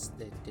gods? Because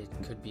it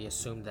could be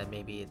assumed that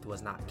maybe it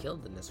was not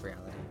killed in this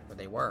reality, or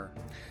they were.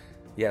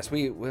 Yes,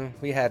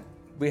 we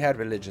had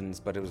religions,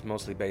 but it was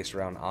mostly based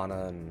around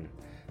honor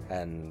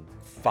and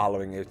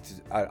following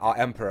it. Our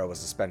emperor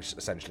was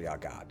essentially our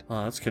god.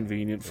 Oh, that's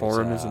convenient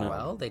for him, isn't it?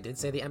 Well, they did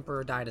say the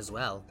emperor died as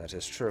well. That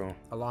is true.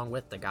 Along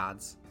with the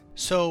gods.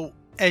 So,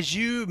 as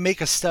you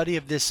make a study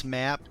of this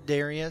map,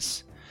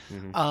 Darius,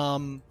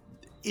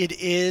 it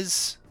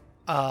is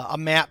a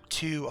map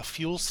to a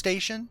fuel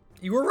station.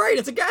 You were right,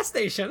 it's a gas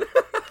station.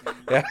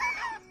 Yeah.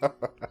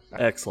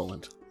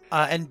 Excellent.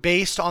 And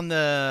based on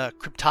the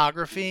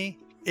cryptography,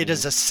 it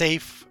is a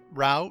safe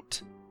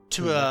route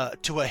to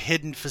a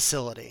hidden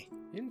facility.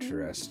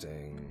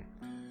 Interesting.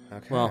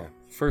 Okay. Well,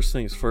 first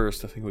things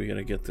first, I think we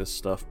gotta get this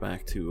stuff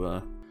back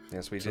to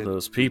yes, we to did,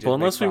 those people,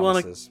 unless we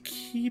want to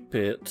keep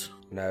it.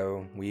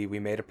 No, we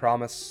made a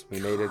promise. We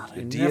made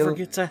a deal. I never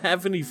get to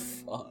have any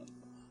fun.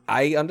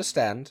 I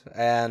understand,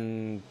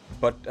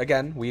 but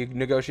again, we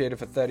negotiated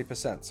for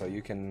 30%, so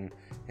you can,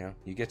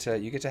 you get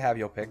to have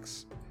your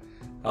picks.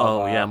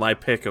 Yeah, my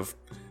pick of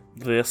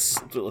this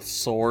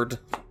sword.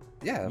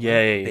 Yeah.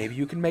 Yay. Maybe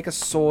you can make a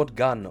sword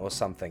gun or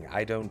something.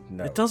 I don't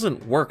know. It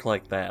doesn't work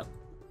like that.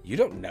 You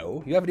don't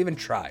know. You haven't even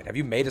tried. Have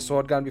you made a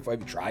sword gun before? Have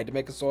you tried to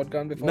make a sword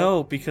gun before?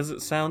 No, because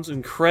it sounds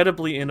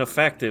incredibly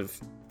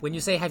ineffective. When you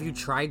say have you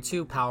tried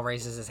to, Pal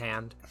raises his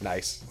hand.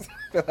 Nice.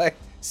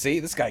 See,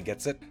 this guy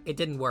gets it. It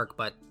didn't work,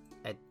 but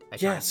I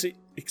tried. Yeah, see,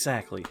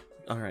 exactly.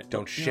 All right.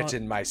 Don't shit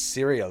in my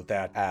cereal,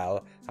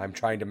 Al. I'm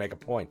trying to make a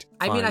point.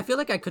 I mean, I feel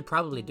like I could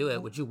probably do it.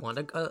 Would you want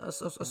a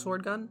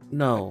sword gun?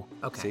 No.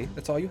 Okay. See,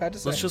 that's all you had to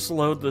say. Let's just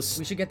load this.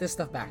 We should get this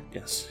stuff back.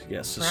 Yes.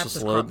 Let's Perhaps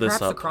just load this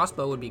perhaps up. the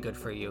crossbow would be good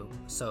for you.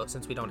 So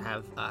since we don't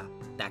have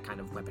that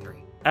kind of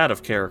weaponry. Out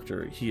of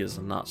character, he is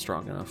not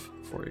strong enough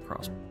for a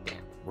crossbow.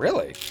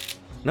 Really?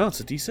 No,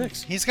 it's a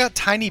D6. He's got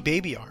tiny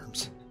baby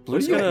arms.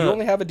 Blue's You got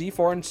only have a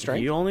D4 in strength?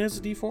 He only has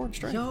a D4 in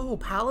strength. Yo,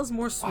 Pal is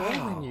more swole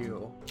than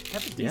you.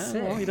 Have a D6.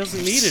 Yeah, well, he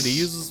doesn't need it.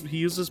 He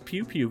uses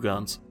pew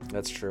guns,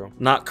 That's true.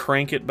 not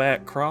crank it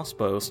back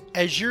crossbows.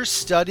 As you're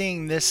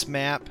studying this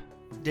map,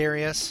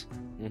 Darius,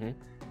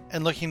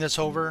 and looking this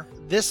over,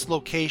 this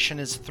location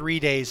is 3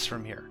 days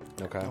from here.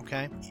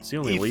 Okay. It's the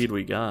only lead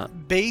we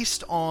got.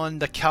 Based on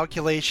the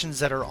calculations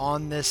that are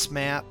on this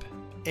map,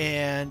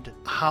 and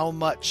how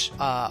much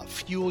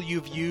fuel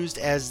you've used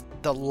as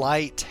the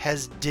light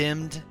has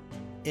dimmed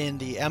in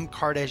the M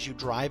cart as you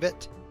drive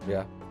it.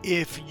 Yeah.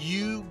 If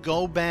you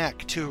go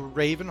back to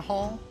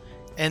Ravenhall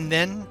and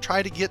then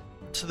try to get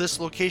to this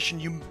location,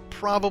 you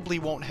probably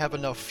won't have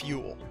enough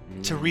fuel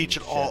to reach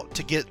it all,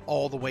 to get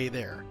all the way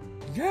there.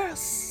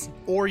 Yes.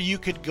 Or you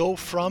could go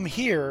from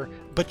here,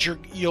 but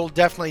you'll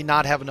definitely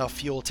not have enough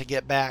fuel to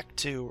get back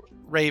to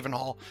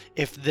Ravenhall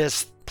if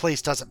this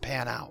place doesn't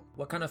pan out.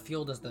 What kind of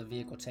fuel does the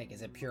vehicle take?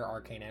 Is it pure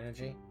arcane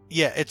energy?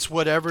 Yeah, it's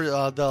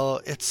whatever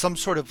it's some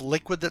sort of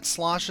liquid that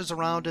sloshes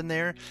around in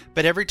there.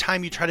 But every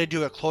time you try to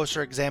do a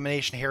closer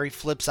examination, Harry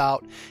flips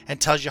out and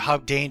tells you how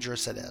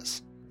dangerous it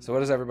is. So what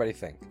does everybody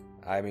think?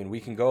 I mean, we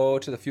can go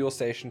to the fuel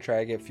station, try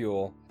to get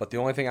fuel, but the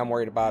only thing I'm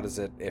worried about is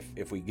that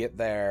if we get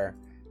there,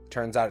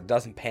 turns out it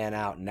doesn't pan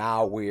out.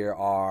 Now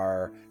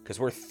because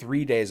we're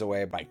 3 days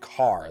away by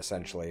car,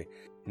 essentially.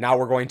 Now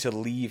we're going to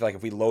leave, like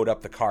if we load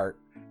up the cart,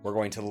 we're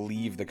going to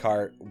leave the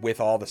cart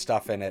with all the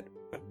stuff in it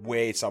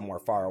way somewhere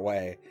far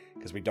away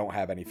because we don't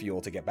have any fuel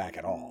to get back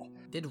at all.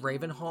 Did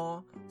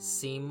Ravenhall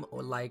seem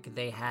like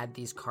they had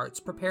these carts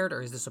prepared,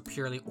 or is this a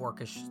purely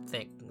orcish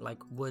thing? Like,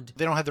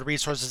 They don't have the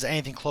resources,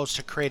 anything close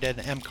to create an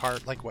M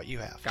cart like what you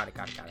have. Got it.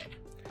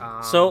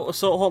 So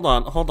hold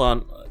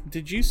on.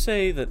 Did you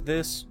say that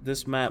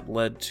this map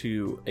led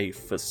to a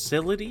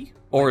facility,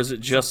 or is it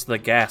just the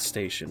gas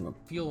station?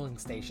 Fueling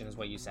station is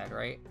what you said,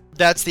 right?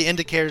 That's the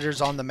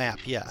indicators on the map,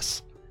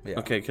 yes. Yeah.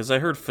 Okay, because I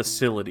heard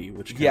facility,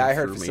 which I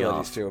heard threw me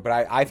facilities off. too,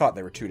 but I thought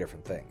they were two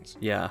different things.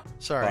 Yeah.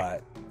 Sorry.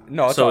 But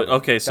no, it's So all good.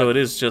 okay, so it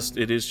is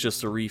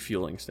just a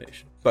refueling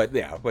station. But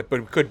yeah, but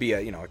it could be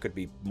it could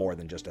be more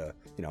than just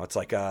it's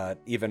like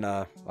even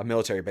a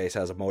military base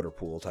has a motor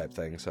pool type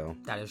thing. So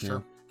That is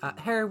true.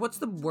 Harry, what's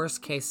the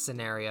worst case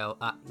scenario?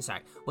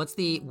 What's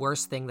the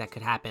worst thing that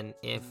could happen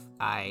if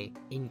I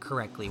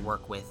incorrectly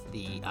work with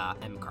the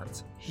M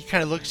carts? He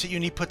kind of looks at you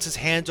and he puts his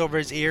hands over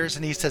his ears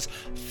and he says,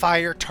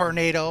 "Fire,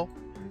 tornado,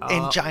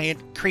 and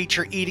giant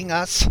creature eating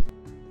us."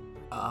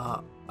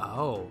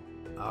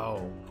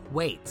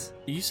 Wait.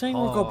 Are you saying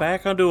we'll go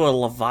back onto a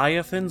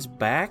Leviathan's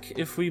back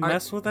if we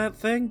mess with that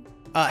thing?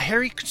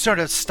 Harry sort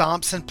of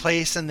stomps in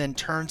place and then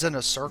turns in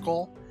a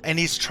circle, and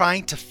he's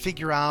trying to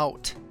figure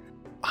out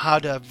how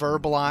to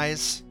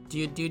verbalize. Do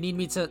you need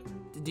me to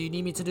do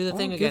the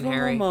thing give again,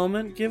 Harry?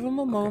 Give him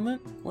a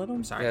moment. Let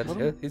him. Sorry.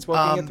 yeah, he's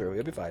working it through.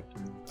 He'll be fine.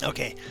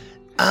 Okay.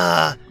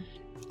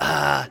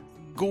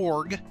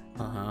 Gorg,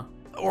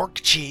 Orc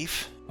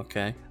Chief,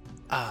 Okay.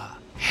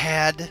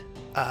 had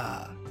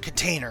a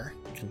container,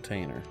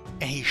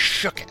 and he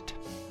shook it,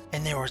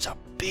 and there was a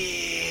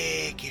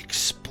big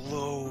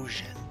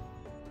explosion.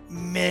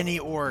 Many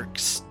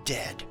orcs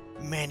dead,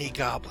 many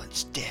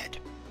goblins dead.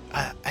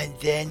 And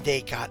then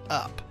they got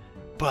up,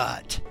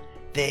 but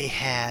they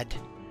had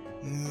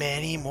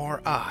many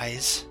more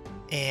eyes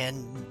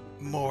and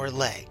more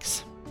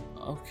legs.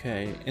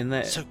 Okay, and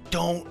that. So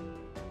don't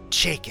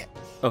shake it.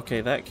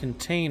 Okay, that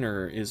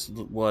container is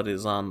what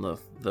is on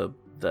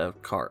the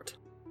cart.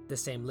 The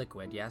same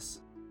liquid, yes?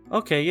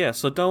 Okay, yeah.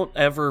 So don't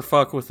ever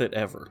fuck with it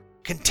ever.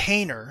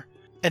 Container,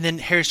 and then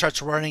Harry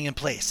starts running in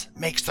place,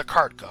 makes the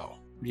cart go.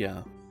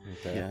 Yeah.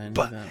 Okay. Yeah. I knew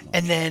But that much.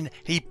 and then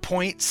he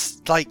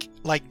points like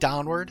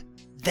downward.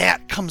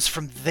 That comes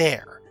from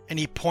there, and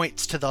he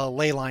points to the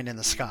ley line in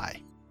the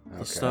sky.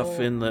 The stuff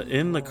in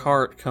the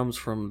cart comes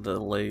from the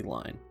ley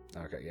line.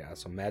 Okay, yeah.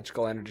 So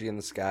magical energy in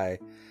the sky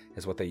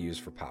is what they use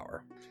for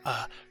power.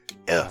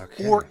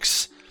 Okay.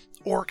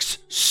 Orcs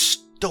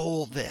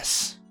stole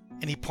this,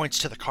 and he points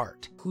to the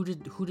cart. Who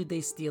did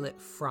they steal it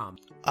from?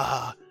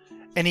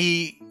 And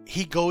he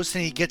goes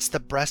and he gets the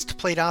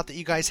breastplate out that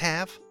you guys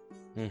have,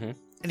 Mm-hmm.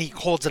 and he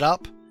holds it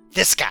up.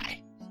 This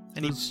guy,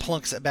 and he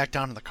plunks it back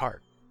down in the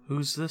cart.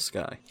 Who's this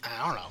guy?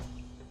 I don't know,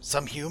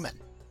 some human.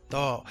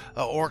 The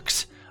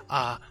orcs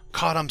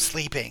caught him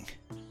sleeping.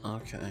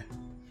 Okay.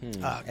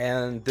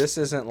 And this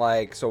isn't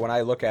like, so when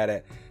I look at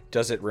it,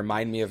 does it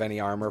remind me of any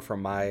armor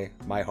from my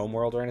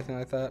homeworld or anything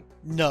like that?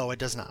 No, it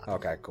does not.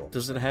 Okay, cool.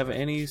 Does it have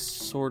any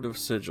sort of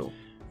sigil?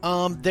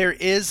 There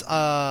is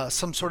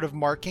some sort of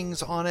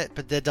markings on it,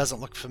 but that doesn't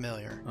look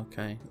familiar.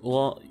 Okay.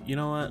 Well, you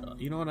know what?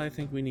 You know what I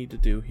think we need to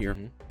do here?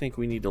 I think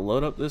we need to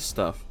load up this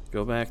stuff,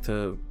 go back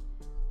to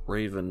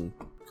Raven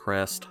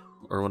Crest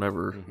or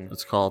whatever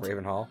it's called.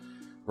 Ravenhall.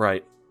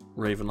 Right.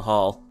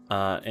 Ravenhall.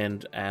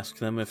 And ask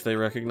them if they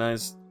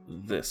recognize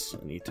this.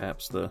 And he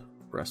taps the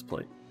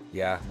breastplate.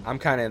 Yeah, I'm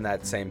kind of in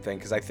that same thing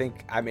because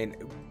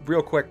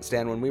real quick,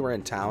 Stan, when we were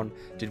in town,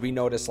 did we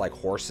notice like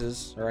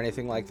horses or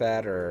anything like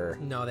that, or?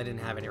 No, they didn't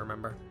have any,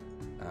 remember?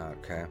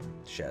 Okay,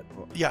 shit.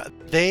 Yeah,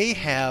 they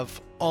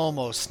have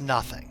almost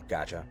nothing.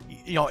 Gotcha.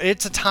 You know,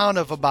 it's a town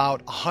of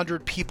about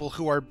 100 people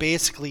who are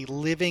basically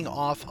living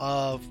off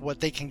of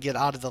what they can get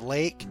out of the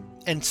lake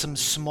and some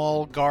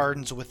small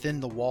gardens within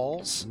the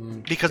walls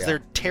because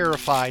they're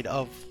terrified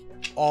of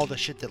all the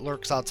shit that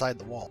lurks outside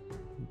the wall.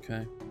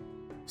 Okay.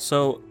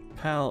 So,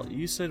 pal,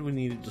 you said we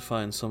needed to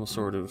find some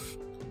sort of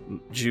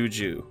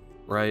juju,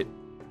 right?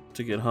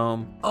 to get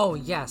home? Oh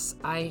yes,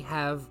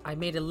 I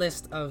made a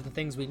list of the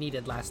things we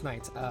needed last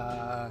night.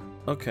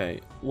 Okay,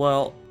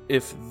 well,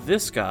 if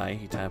this guy,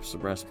 he taps the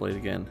breastplate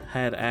again,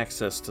 had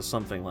access to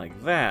something like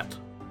that,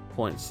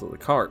 points to the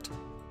cart,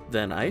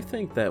 then I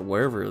think that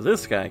wherever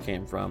this guy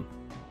came from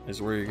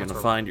is where you're going to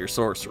find your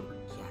sorcerer.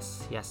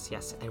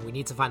 Yes. And we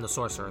need to find the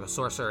sorcerer. The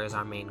sorcerer is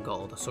our main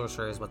goal. The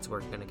sorcerer is what's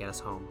going to get us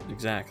home.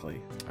 Exactly.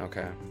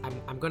 Okay.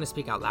 I'm going to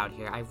speak out loud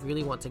here. I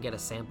really want to get a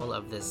sample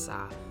of this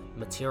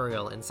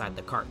material inside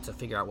the cart to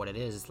figure out what it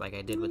is, like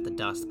I did with the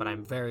dust, but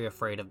I'm very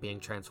afraid of being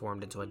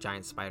transformed into a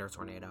giant spider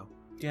tornado.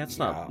 Yeah, it's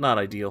not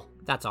ideal.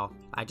 That's all.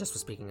 I just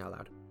was speaking out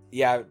loud.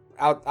 Yeah,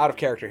 out of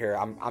character here.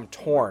 I'm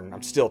torn.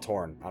 I'm still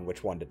torn on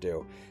which one to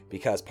do,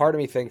 because part of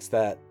me thinks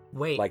that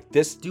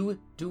this. Do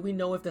we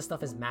know if this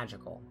stuff is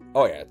magical?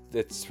 Oh yeah,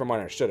 it's from what I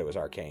understood it was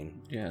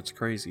arcane. Yeah, it's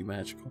crazy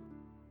magical.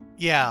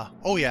 Yeah.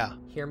 Oh yeah.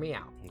 Hear me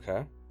out.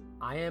 Okay.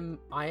 I am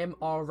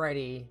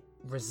already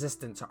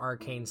resistant to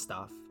arcane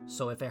stuff,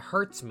 so if it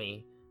hurts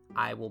me,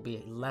 I will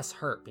be less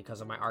hurt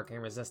because of my arcane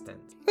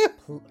resistance.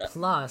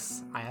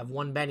 Plus, I have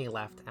one Benny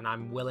left, and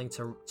I'm willing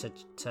to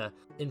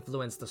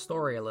influence the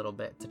story a little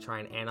bit to try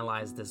and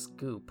analyze this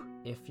goop.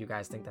 If you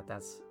guys think that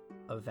that's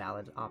a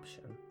valid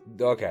option.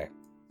 Okay.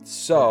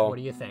 So, what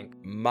do you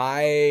think?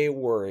 My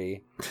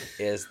worry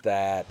is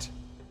that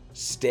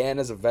Stan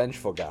is a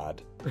vengeful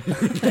god.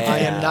 I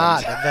am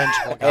not a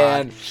vengeful god.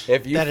 And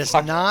if you that is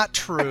not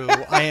true.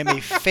 I am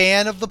a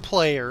fan of the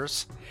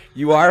players.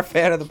 You are a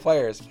fan of the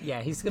players.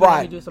 Yeah, he's gonna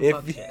let me do some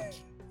fun shit.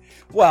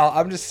 Well,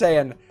 I'm just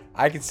saying,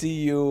 I could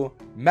see you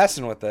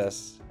messing with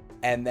this,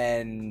 and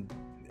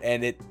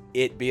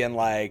it being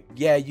like,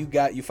 yeah,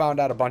 you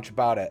found out a bunch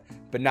about it,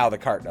 but now the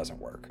cart doesn't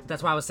work.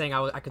 That's why I was saying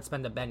I could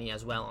spend a Benny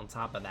as well on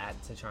top of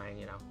that to try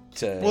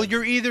and, Well,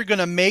 you're either going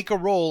to make a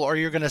roll or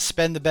you're going to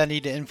spend the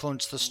Benny to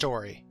influence the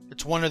story.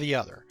 It's one or the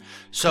other.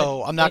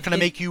 So I'm not going to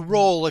make you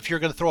roll. If you're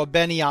going to throw a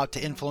Benny out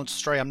to influence the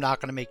story, I'm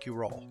not going to make you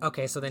roll.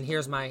 Okay, so then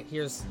here's my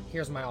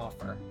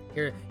offer.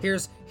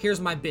 Here's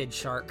my bid,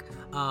 Shark.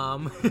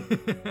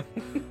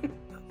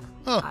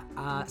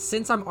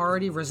 Since I'm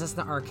already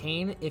resistant to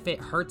arcane, if it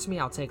hurts me,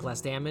 I'll take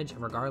less damage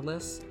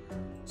regardless.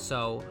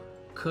 So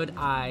could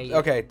I?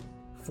 Okay.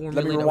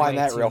 Let me rewind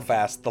that real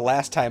fast. The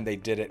last time they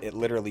did it, it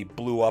literally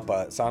blew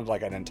up sounds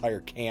like an entire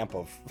camp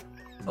of.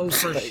 Oh,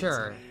 for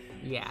sure.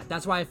 Yeah,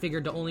 that's why I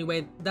figured the only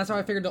way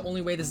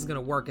this is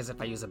gonna work is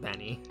if I use a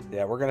Benny.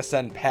 Yeah, we're gonna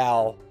send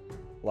Pal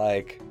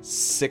like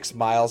 6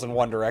 miles in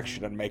one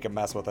direction and make him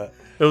mess with it.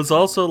 It was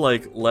also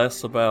like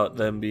less about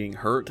them being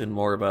hurt and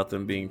more about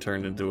them being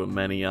turned into a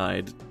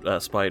many-eyed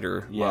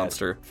spider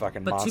monster.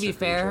 Fucking but monster to be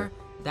fair,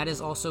 creature. that is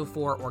also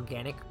for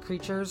organic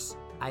creatures.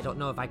 I don't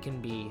know if I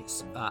can be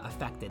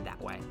affected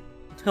that way.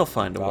 He'll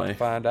find a way.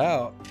 Find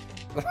out.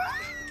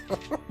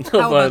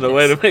 He'll find a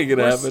way to make it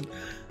happen.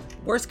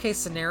 Worst case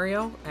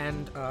scenario,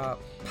 and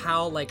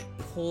Pal like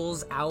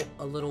pulls out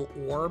a little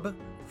orb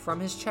from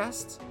his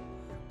chest,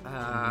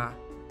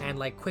 and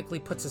like quickly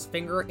puts his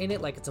finger in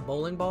it like it's a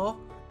bowling ball,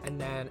 and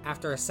then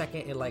after a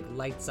second it like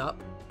lights up.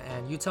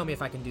 And you tell me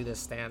if I can do this,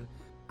 Stan.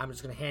 I'm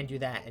just gonna hand you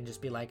that and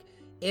just be like,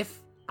 if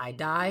I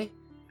die,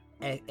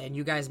 and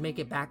you guys make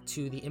it back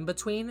to the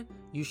in-between,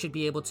 you should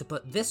be able to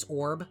put this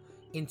orb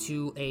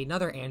into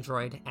another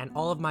android, and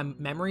all of my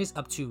memories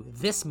up to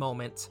this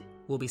moment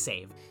will be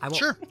saved.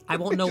 I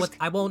won't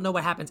know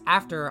what happens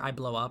after I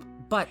blow up,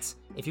 but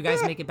if you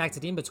guys make it back to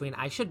the in-between,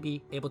 I should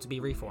be able to be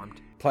reformed.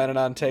 Planning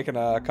on taking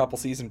a couple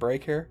season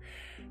break here?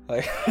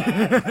 Like,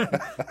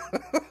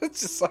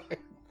 it's just like.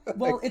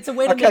 Well, it's a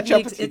way to I'll catch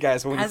up with you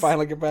guys when you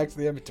finally get back to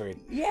the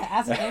in-between. Yeah,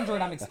 as an android,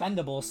 I'm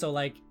expendable, so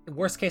like,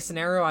 worst case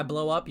scenario, I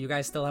blow up, you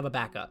guys still have a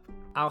backup.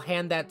 I'll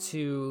hand that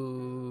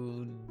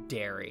to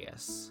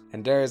Darius.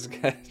 And Darius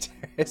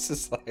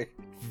is like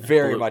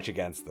very much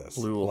against this.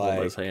 Lou will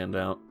hold his hand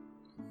out.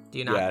 Do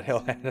you not? Yeah, he'll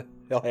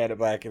hand it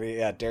back,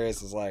 and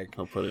Darius is like,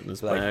 I'll put it in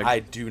his like, bag. I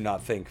do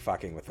not think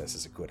fucking with this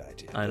is a good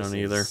idea. I don't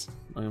either.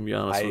 I'm gonna be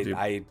honest with you.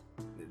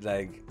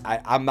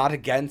 I'm not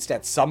against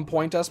at some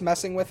point us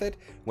messing with it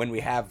when we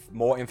have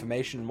more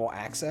information, more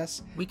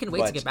access. We can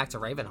wait to get back to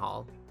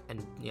Ravenhall,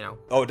 and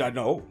Oh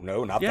no,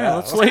 not that. Yeah,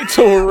 let's wait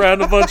till we're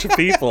around a bunch of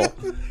people.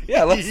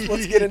 Yeah,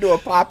 let's get into a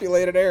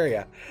populated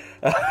area.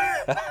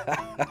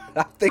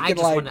 I'm thinking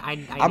I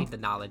need the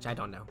knowledge. I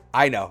don't know.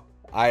 I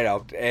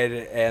know,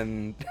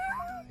 and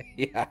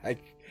yeah,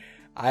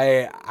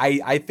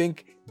 I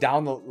think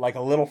down like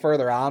a little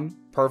further on,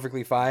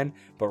 perfectly fine.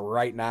 But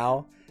right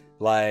now,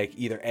 like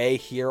either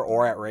here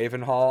or at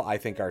Ravenhall, I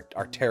think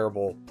are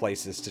terrible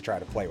places to try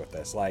to play with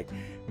this. Like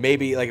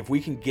maybe like if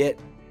we can get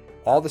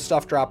all the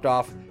stuff dropped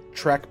off,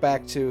 trek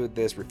back to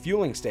this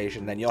refueling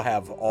station, then you'll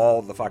have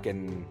all the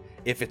fucking,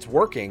 if it's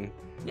working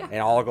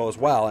and all goes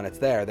well and it's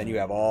there, then you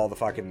have all the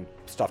fucking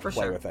stuff to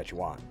play with that you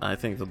want. I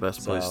think the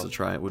best place to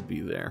try it would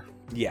be there.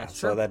 Yeah,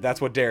 that's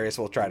what Darius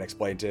will try to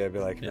explain to you. Be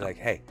like,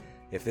 hey,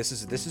 if this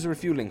is a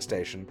refueling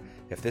station,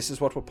 if this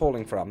is what we're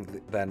pulling from,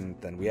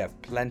 then we have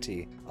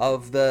plenty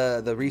of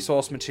the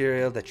resource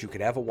material that you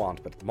could ever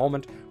want. But at the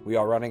moment, we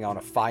are running on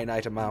a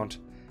finite amount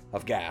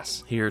of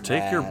gas. Here,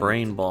 take your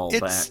brain ball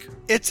back.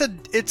 It's a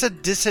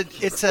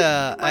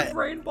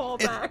brain ball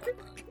back.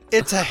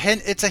 It's a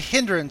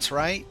hindrance,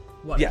 right?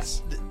 What?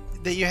 Yes.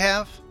 That you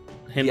have.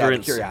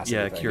 Hindrance. Curiosity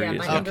Yeah, thing. curious. Yeah,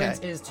 my hindrance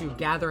is to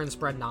gather and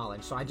spread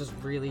knowledge. So I just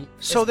really.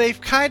 So they've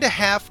kind of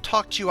half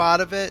talked you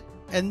out of it,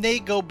 and they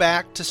go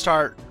back to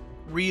start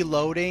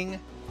reloading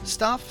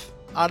stuff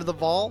out of the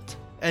vault,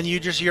 and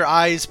your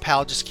eyes,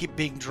 pal, just keep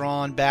being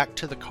drawn back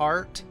to the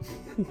cart.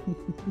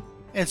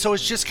 And so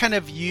it's just kind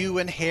of you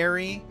and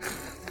Harry,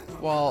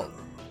 while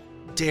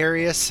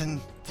Darius and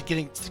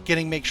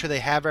getting make sure they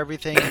have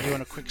everything and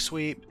doing a quick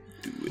sweep.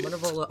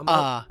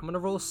 I'm gonna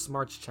roll a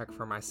smarts check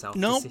for myself.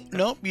 Nope.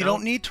 You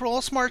don't need to roll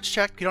a smarts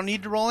check. You don't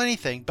need to roll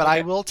anything. But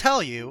I will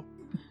tell you,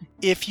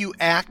 if you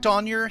act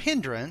on your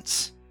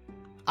hindrance,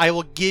 I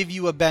will give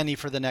you a Benny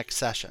for the next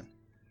session.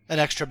 An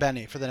extra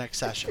Benny for the next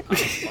session. Oh,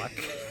 fuck.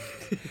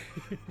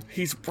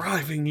 He's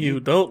bribing you.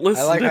 Don't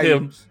listen to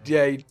him.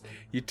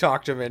 You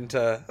talked him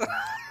into...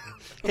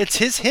 It's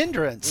his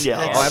hindrance.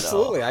 Yeah. Oh,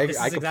 absolutely. I This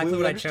is completely exactly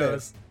what I understand.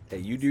 chose. Hey,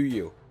 you do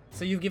you.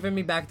 So you've given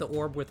me back the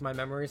orb with my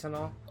memories and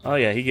all? Oh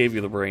yeah, he gave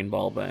you the brain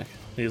ball back.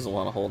 He doesn't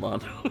want to hold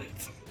on to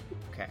it.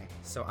 Okay,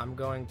 so I'm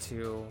going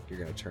to... You're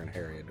going to turn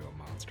Harry into a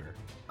monster.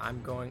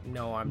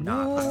 No, I'm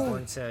not. I'm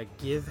going to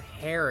give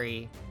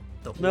Harry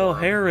the orb. No,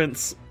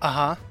 Harrence.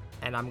 Uh-huh.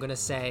 And I'm going to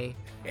say...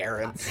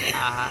 Terrence.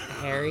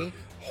 Harry?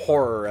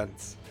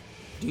 Horrorance.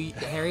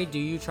 Harry, do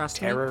you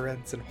trust me?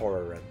 Terrorance and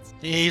horrorance.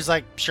 He's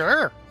like,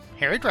 sure.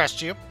 Harry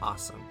trusts you.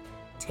 Awesome.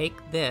 Take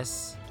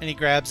this. And he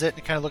grabs it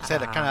and kind of looks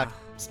at it kind of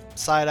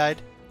side-eyed.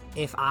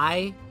 If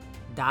I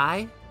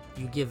die,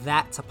 you give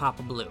that to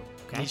Papa Blue. And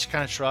Okay? he just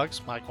kind of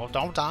shrugs. Like, well,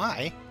 don't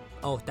die.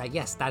 Oh, that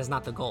is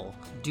not the goal.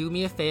 Do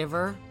me a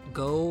favor.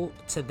 Go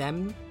to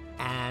them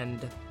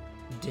and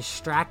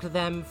distract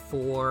them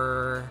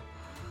for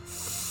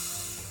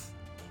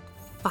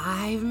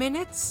 5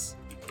 minutes.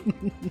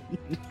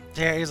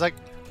 Yeah, he's like,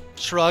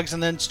 shrugs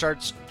and then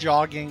starts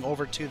jogging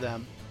over to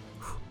them.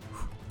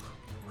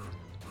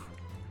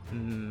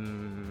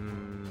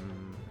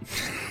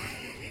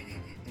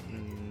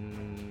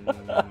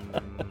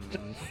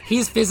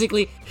 He's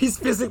physically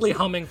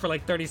humming for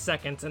like 30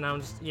 seconds, and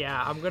I'm just,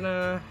 I'm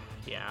gonna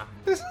do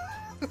it.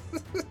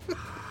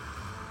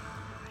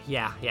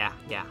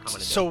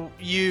 So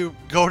you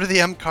go to the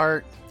M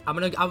cart.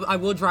 I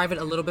will drive it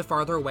a little bit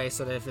farther away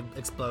so that if it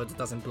explodes, it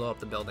doesn't blow up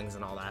the buildings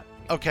and all that.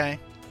 Okay.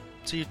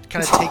 So you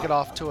kind of take it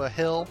off to a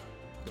hill.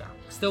 Yeah.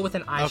 Still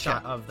within eye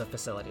shot of the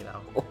facility,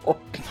 though.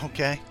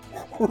 Okay.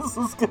 This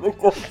is gonna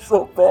go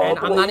so bad. And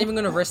I'm not even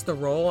gonna risk the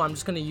roll. I'm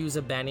just gonna use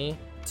a Benny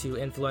to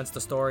influence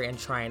the story and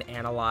try and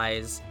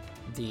analyze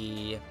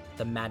the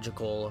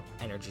magical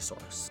energy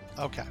source.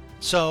 Okay.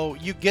 So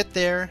you get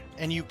there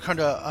and you kind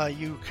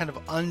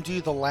of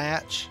undo the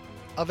latch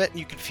of it, and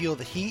you can feel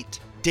the heat.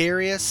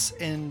 Darius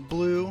and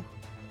Blue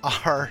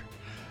are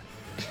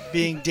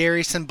being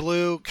Darius and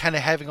Blue, kind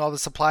of having all the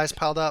supplies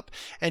piled up,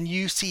 and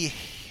you see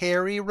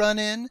Harry run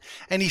in,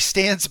 and he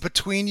stands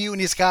between you,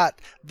 and he's got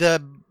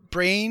the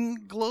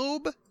brain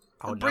globe.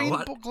 Oh, brain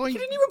no. glowing He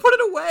didn't even put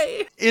it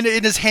away.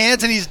 in his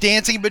hands, and he's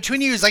dancing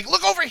between you. He's like,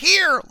 "Look over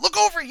here! Look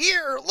over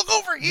here! Look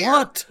over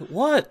here!"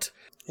 What?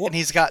 And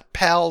he's got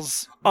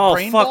Pal's Oh,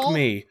 brain fuck ball.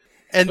 me.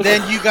 And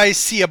then you guys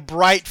see a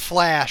bright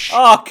flash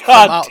Oh, from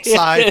God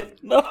outside, damn it.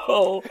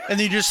 No. and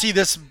then you just see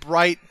this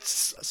bright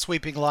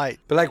sweeping light.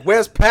 But like,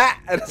 where's Pat?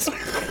 And it's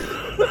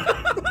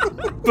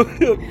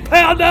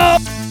Pound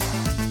up!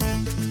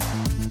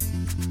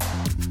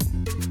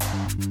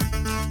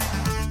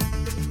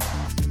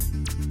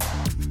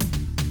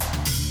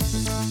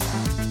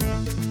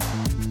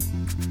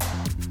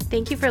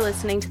 Thank you for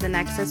listening to the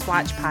Nexus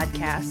Watch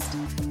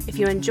podcast. If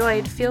you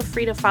enjoyed, feel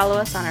free to follow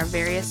us on our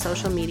various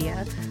social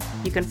media.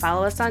 You can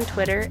follow us on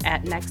Twitter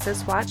at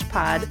Nexus Watch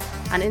Pod,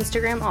 on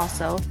Instagram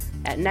also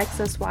at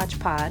Nexus Watch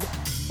Pod,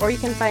 or you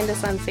can find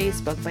us on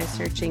Facebook by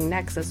searching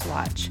Nexus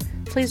Watch.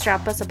 Please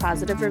drop us a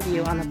positive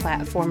review on the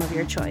platform of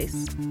your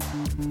choice.